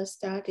another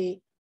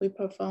study. We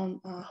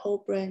perform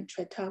whole brain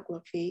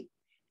stratigraphy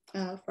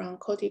from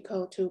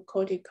cortical to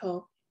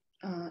cortical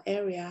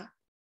area,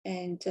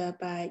 and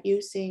by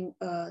using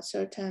a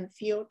certain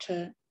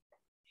filter.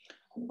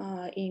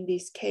 In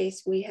this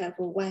case, we have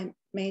a 1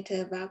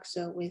 meter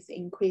voxel with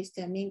increased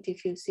mean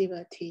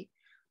diffusivity.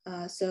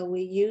 So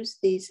we use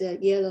these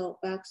yellow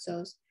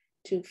voxels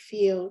to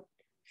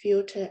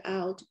filter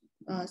out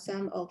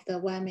some of the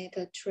 1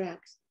 meter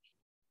tracks.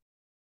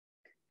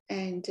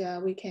 And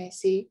we can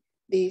see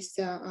these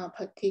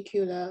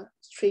particular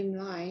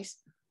streamlines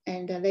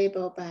and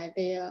labeled by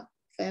their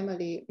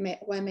family,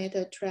 1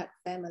 meter track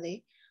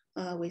family,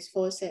 with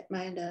 4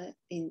 segmenta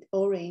in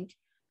orange,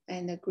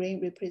 and the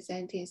green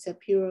representing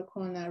superior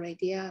corona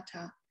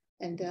radiata,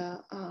 and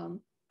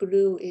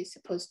blue is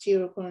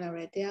posterior corona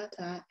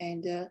radiata,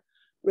 and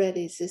red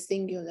is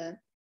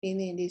singular,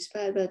 meaning this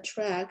fiber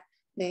tract,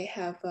 they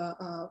have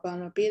a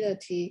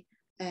vulnerability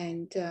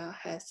and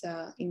has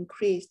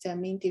increased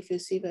mean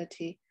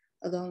diffusivity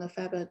along the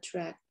fiber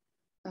tract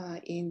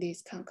in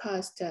these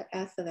concussed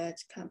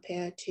athletes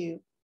compared to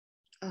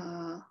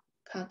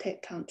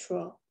contact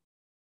control.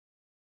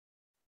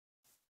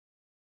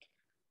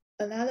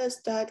 Another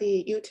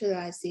study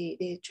utilizing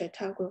the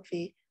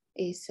stratigraphy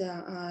is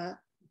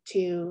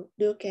to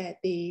look at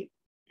the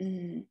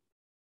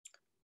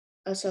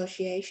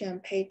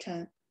association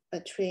pattern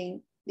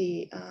between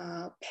the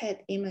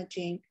PET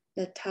imaging,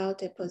 the tau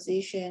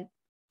deposition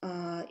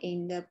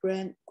in the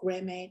brain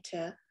gray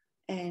matter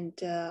and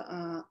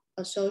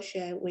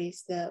associate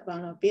with the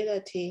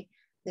vulnerability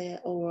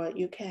or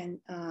you can,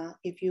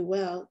 if you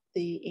will,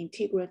 the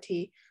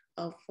integrity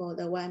of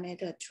the white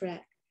matter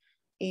tract.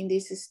 In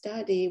this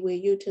study, we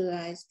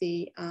utilize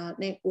the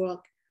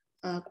network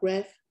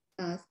graph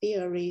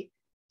theory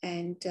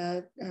and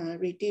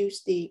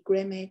reduce the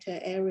gray matter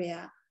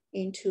area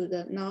into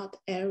the knot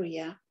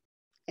area,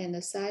 and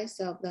the size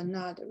of the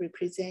knot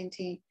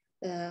representing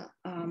the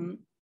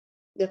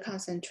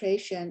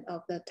concentration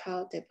of the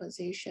tau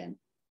deposition.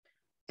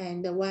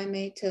 And the white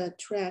matter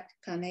tract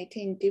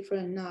connecting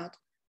different knots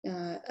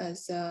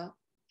as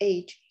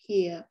H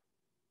here,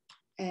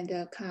 and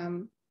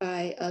come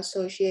by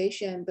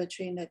association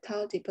between the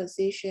tau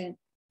deposition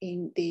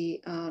in the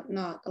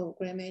knot or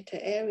gray matter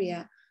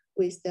area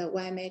with the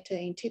white matter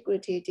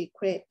integrity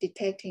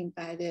detecting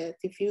by the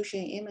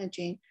diffusion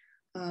imaging,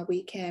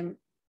 we can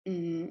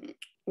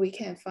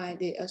find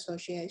the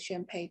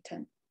association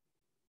pattern.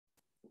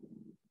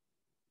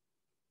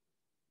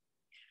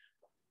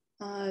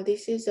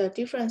 This is a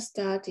different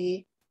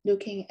study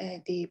looking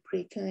at the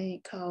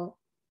preclinical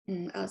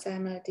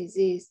Alzheimer's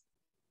disease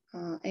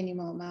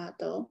animal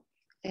model.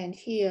 And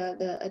here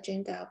the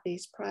agenda of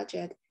this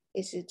project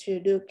is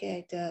to look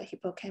at the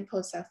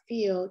hippocampal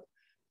subfield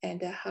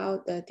and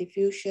how the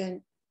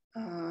diffusion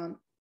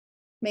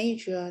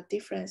major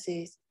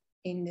differences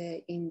in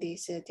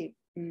this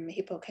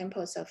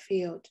hippocampal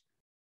subfield.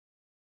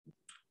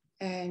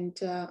 And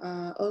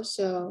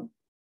also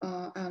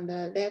on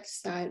the left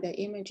side, the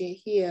image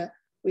here,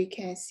 we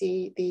can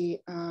see the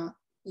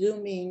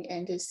zooming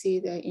and to see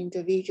the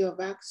individual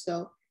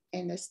voxel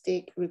and the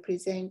stick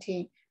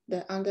representing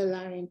the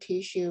underlying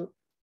tissue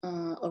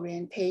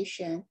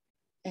orientation.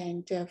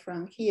 And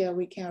from here,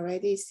 we can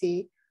already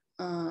see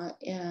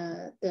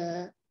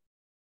the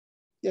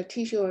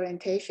tissue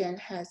orientation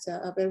has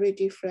a very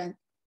different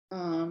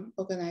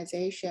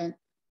organization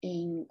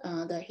in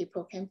the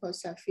hippocampal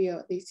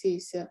subfield. This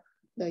is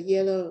the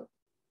yellow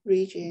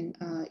region,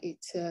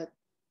 it's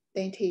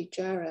dentate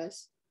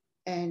gyrus,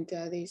 and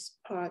this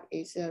part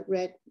is a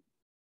red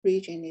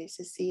region is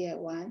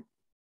CA1,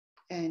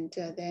 and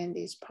then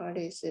this part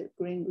is a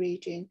green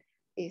region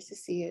is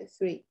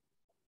CA3.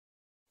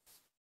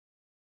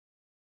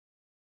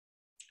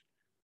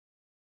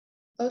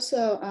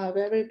 Also,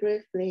 very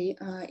briefly,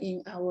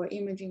 in our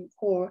imaging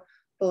core,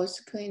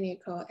 both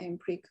clinical and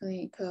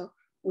preclinical,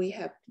 we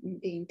have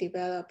been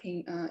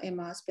developing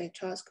MR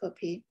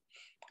spectroscopy.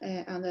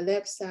 On the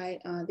left side,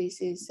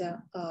 this is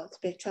a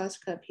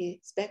spectroscopy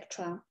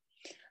spectrum.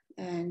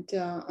 And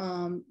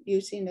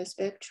using the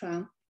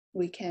spectrum,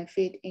 we can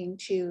fit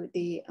into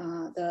the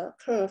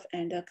curve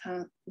and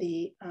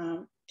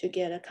to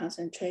get a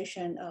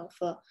concentration of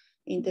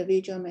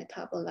individual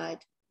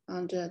metabolite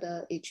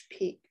under each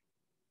peak.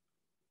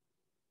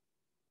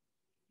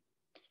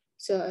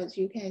 So as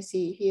you can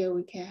see here,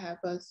 we can have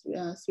a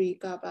 3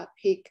 GABA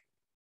peak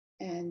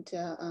and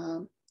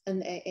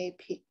NAA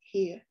peak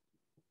here.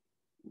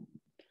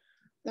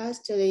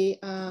 Lastly,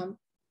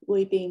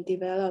 we've been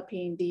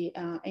developing the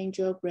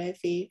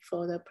angiography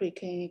for the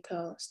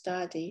preclinical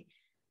study.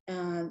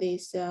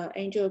 This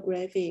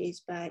angiography is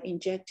by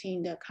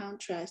injecting the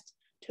contrast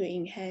to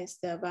enhance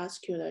the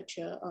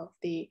vasculature of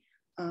the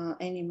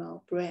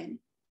animal brain.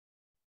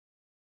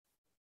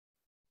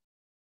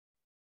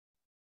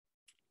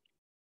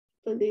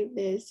 I believe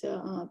there's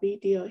a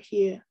video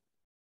here.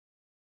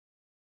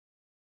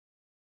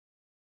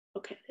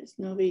 Okay, there's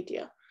no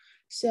video.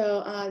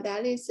 So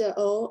that is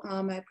all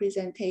my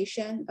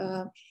presentation.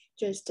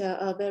 Just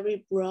a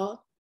very broad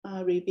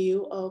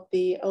review of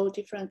all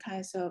different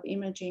kinds of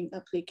imaging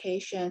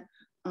application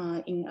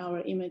in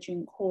our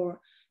imaging core.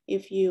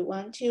 If you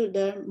want to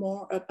learn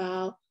more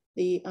about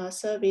the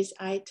service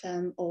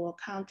item or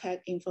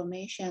contact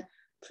information,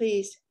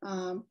 please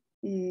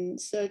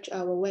search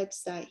our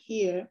website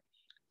here.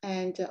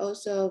 And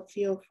also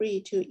feel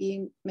free to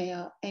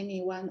email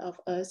any one of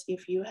us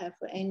if you have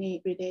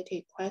any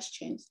related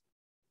questions.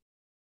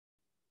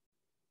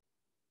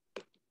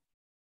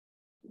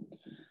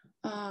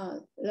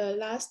 The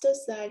last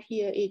slide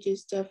here is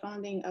just a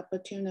funding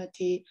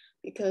opportunity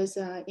because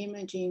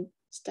imaging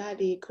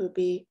study could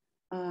be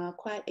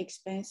quite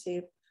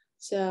expensive.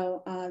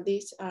 So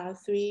these are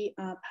 3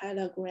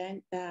 pilot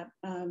grants that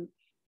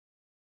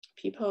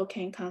people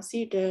can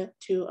consider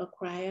to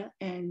acquire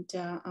and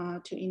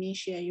to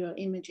initiate your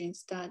imaging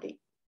study.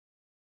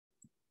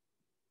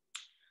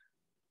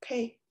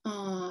 Okay,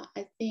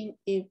 I think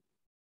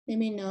let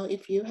me know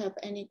if you have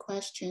any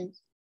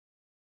questions.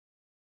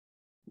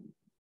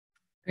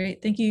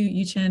 Great, thank you,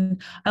 Yu-Chen.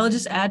 I will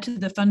just add to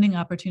the funding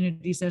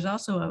opportunities. There's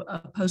also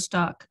a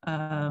postdoc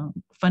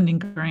funding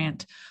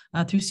grant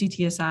through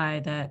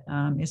CTSI that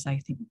is, I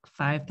think,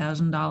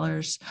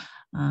 $5,000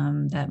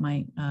 that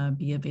might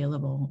be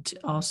available to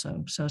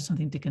also. So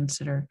something to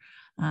consider.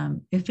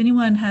 If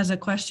anyone has a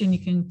question, you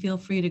can feel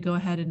free to go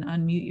ahead and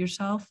unmute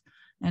yourself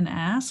and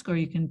ask, or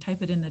you can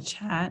type it in the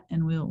chat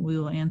and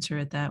we'll answer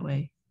it that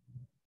way.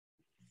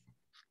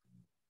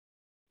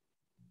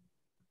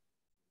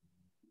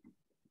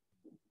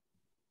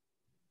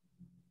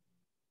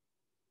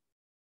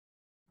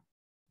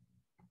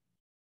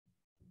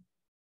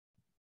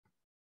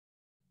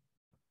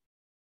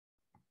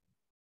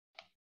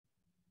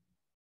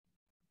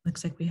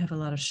 Looks like we have a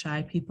lot of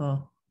shy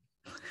people.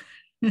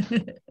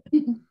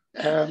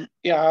 Yeah,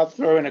 I'll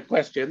throw in a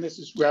question. This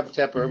is Reb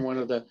Tepper. I'm one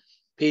of the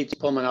peds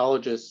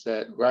pulmonologists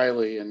at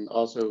Riley and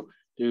also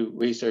do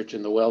research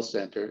in the Well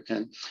Center.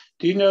 And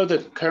do you know the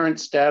current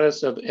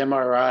status of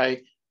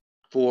MRI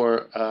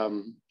for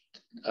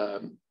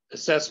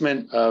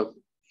assessment of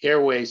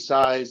airway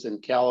size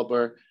and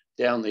caliber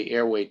down the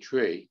airway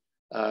tree?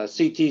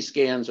 CT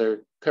scans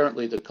are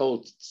currently the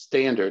gold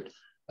standard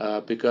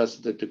because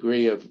of the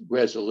degree of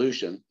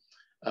resolution,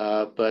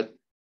 but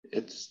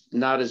it's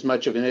not as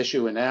much of an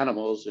issue in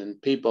animals.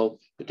 And people,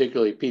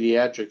 particularly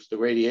pediatrics, the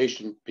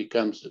radiation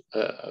becomes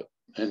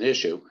an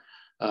issue.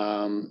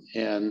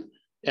 And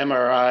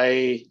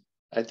MRI,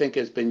 I think,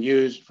 has been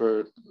used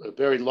for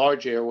very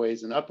large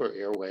airways and upper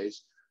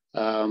airways.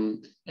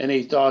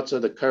 Any thoughts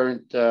of the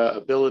current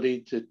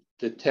ability to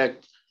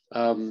detect,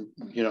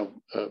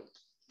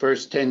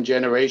 first 10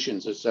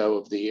 generations or so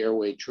of the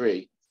airway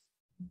tree?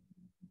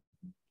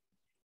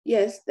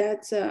 Yes,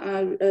 that's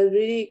a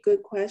really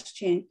good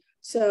question.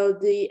 So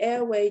the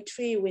airway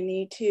tree, we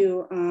need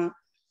to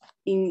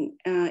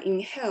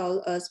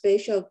inhale a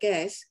special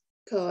gas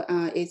called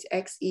it's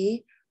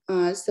XE,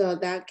 so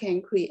that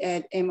can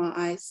create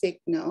MRI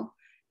signal.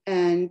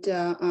 And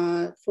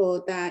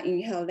for that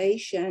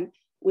inhalation,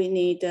 we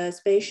need a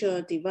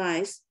special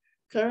device.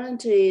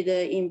 Currently,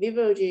 the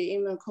In-Vivo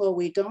Immunocore,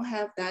 we don't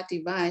have that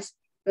device,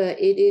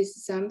 but it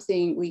is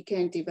something we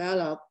can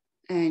develop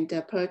and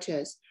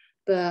purchase.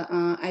 But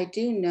I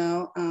do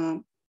know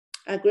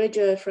I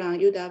graduated from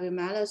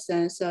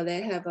UW-Madison, so they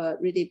have a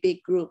really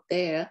big group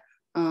there.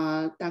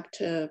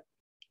 Dr.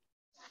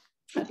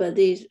 I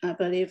believe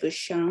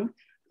Sean,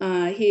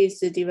 he's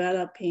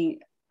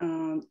developing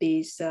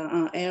these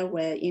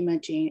airway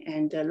imaging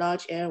and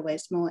large airway,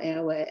 small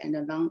airway, and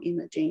the lung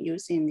imaging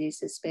using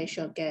this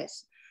special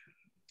gas.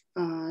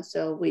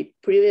 So we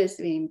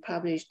previously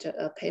published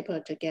a paper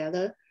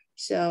together.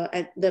 So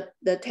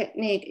the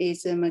technique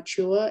is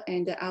mature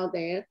and out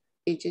there.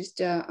 It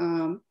just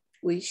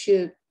we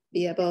should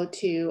be able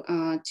to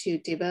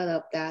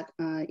develop that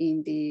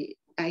in the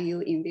IU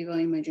In-Vivo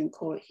imaging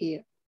core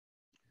here.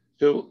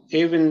 So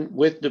even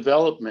with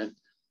development,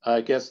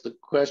 I guess the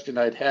question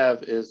I'd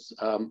have is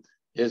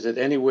it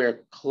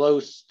anywhere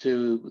close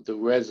to the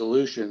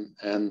resolution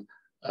and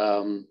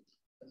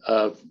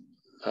of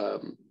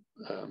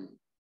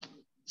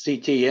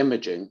CT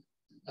imaging?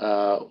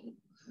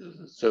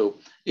 So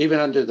even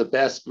under the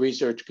best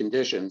research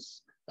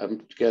conditions, I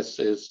guess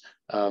is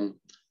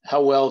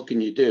how well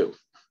can you do?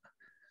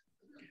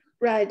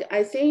 Right,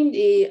 I think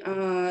the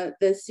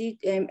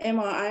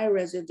MRI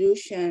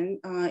resolution,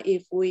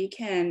 if we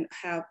can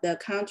have the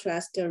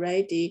contrast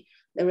ready,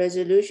 the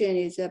resolution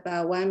is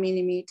about 1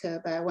 millimeter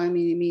by 1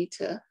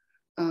 millimeter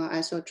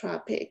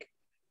isotropic.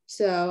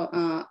 So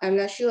I'm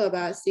not sure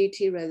about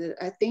CT resolution.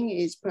 I think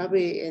it's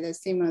probably at a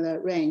similar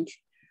range.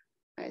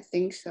 I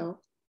think so.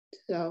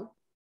 So,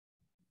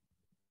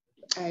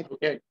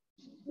 okay.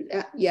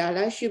 Yeah,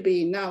 that should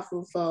be enough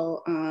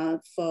for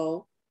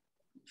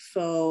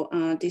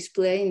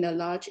displaying the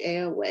large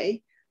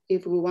airway.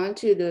 If we want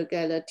to look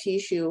at the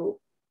tissue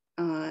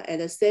at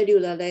a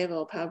cellular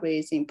level, probably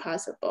it's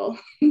impossible.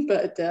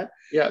 But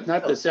yeah,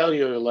 not the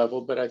cellular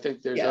level, but I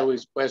think there's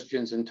always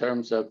questions in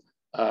terms of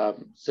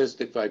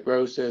cystic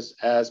fibrosis,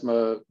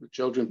 asthma,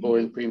 children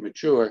born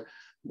premature,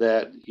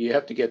 that you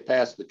have to get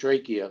past the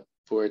trachea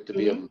for it to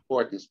be of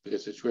importance,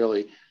 because it's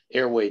really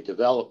airway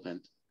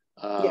development.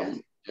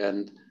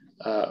 And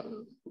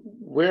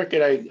where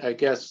could I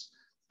guess,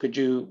 could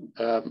you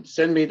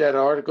send me that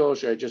article?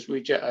 Should I just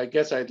reach out? I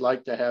guess I'd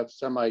like to have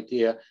some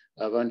idea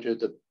of, under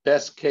the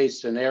best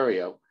case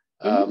scenario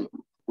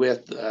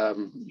with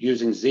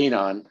using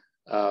xenon,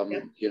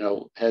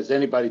 has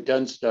anybody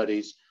done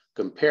studies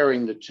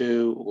comparing the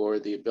two, or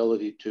the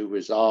ability to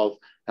resolve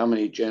how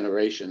many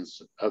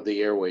generations of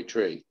the airway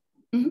tree?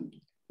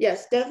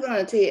 Yes,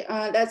 definitely.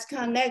 Let's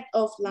connect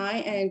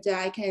offline, and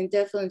I can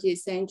definitely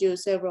send you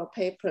several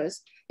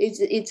papers.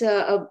 It's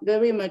a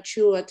very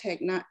mature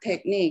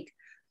technique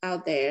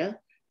out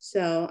there.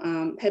 So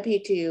I'm happy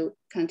to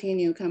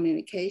continue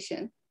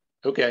communication.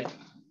 Okay.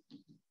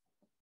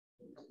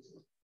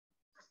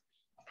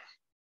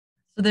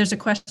 So there's a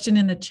question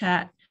in the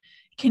chat.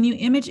 Can you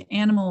image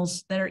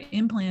animals that are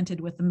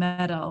implanted with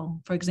metal,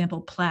 for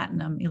example,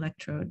 platinum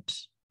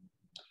electrodes?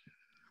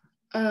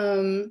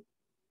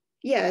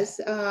 Yes,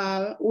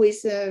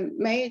 with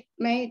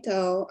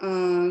metal,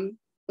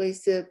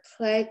 with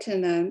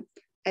platinum,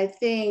 I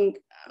think,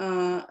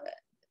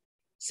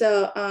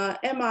 so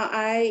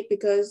MRI,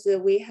 because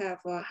we have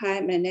a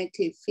high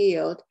magnetic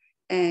field,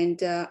 and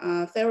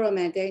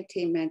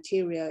ferromagnetic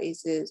material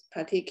is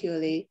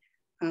particularly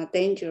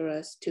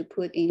dangerous to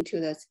put into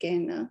the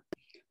scanner.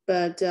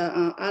 But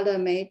other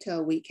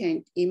metal, we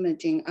can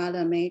imaging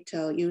other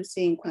metal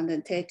using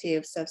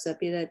quantitative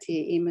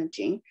susceptibility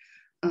imaging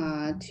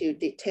to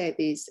detect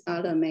these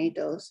other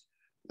metals,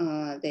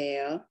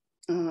 their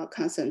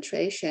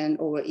concentration,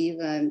 or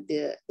even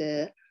the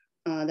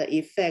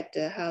effect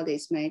how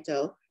this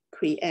metal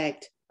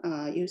react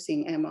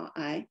using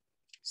MRI.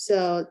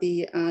 So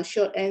the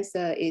short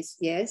answer is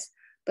yes,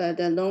 but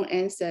the long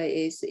answer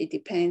is it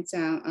depends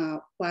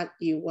on what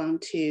you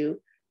want to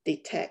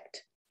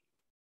detect.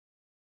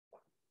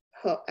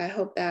 I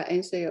hope that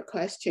answers your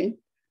question.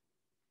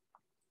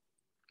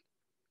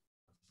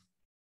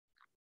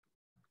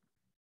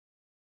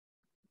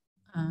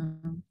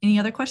 Any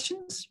other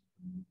questions?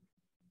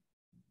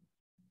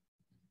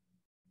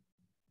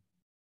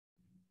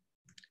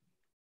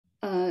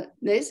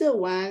 There's a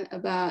one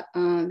about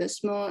the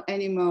small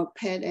animal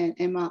PET and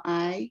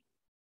MRI.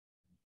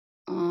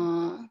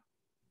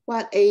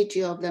 What age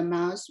of the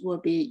mouse will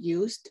be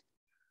used?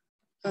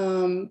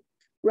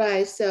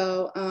 Right,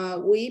 so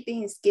we've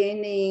been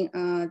scanning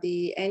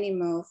the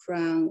animal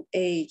from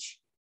age,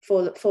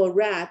 for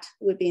rat,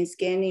 we've been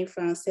scanning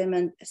from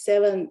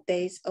 7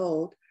 days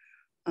old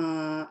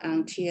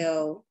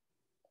until,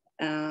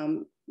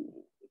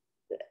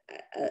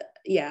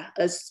 yeah,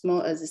 as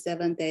small as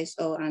 7 days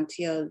old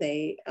until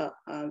they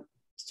are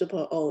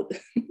super old.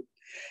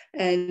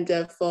 And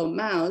for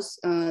mouse,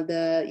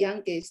 the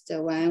youngest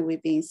one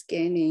we've been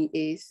scanning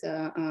is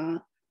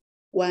 1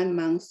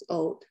 month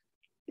old.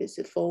 It's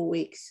 4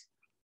 weeks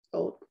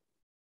old.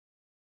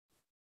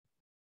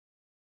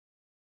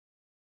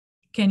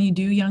 Can you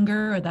do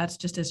younger, or that's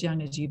just as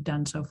young as you've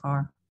done so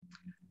far?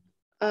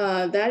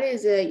 That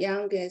is the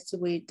youngest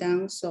we've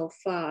done so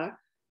far.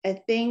 I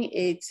think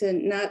it's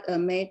not a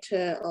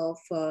matter of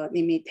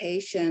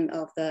limitation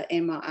of the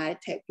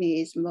MRI technique.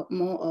 It's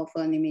more of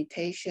a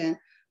limitation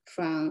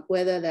from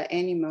whether the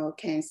animal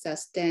can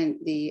sustain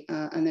the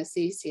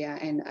anesthesia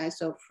and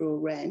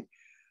isoflurane.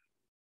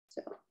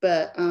 So,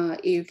 but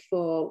if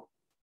for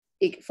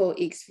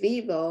ex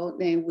vivo,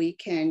 then we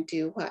can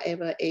do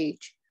whatever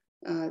age.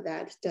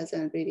 That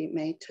doesn't really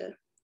matter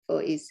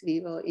for ex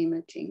vivo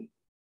imaging.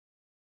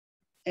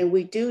 And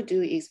we do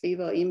ex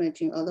vivo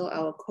imaging, although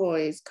our core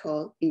is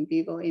called in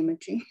vivo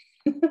imaging.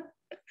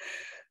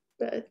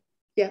 But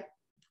yeah.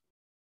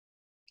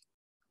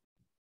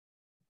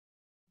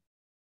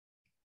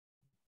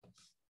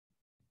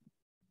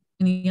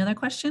 Any other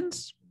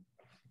questions?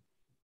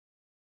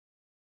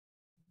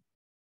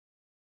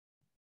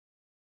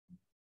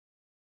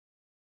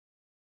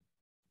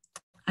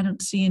 I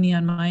don't see any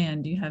on my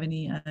end. Do you have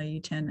any,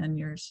 Yu-Chen, on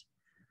yours?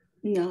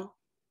 No.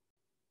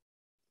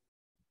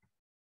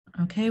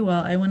 Okay,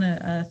 well, I want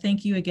to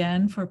thank you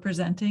again for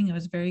presenting. It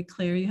was very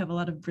clear. You have a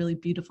lot of really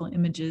beautiful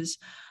images.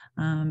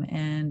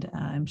 And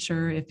I'm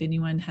sure if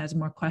anyone has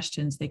more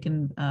questions, they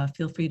can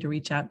feel free to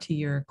reach out to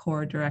your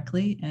core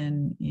directly,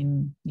 and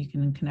you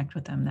can connect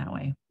with them that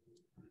way.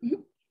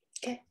 Mm-hmm.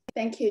 Okay,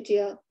 thank you,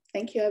 Jill.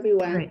 Thank you,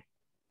 everyone. Great.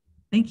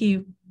 Thank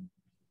you.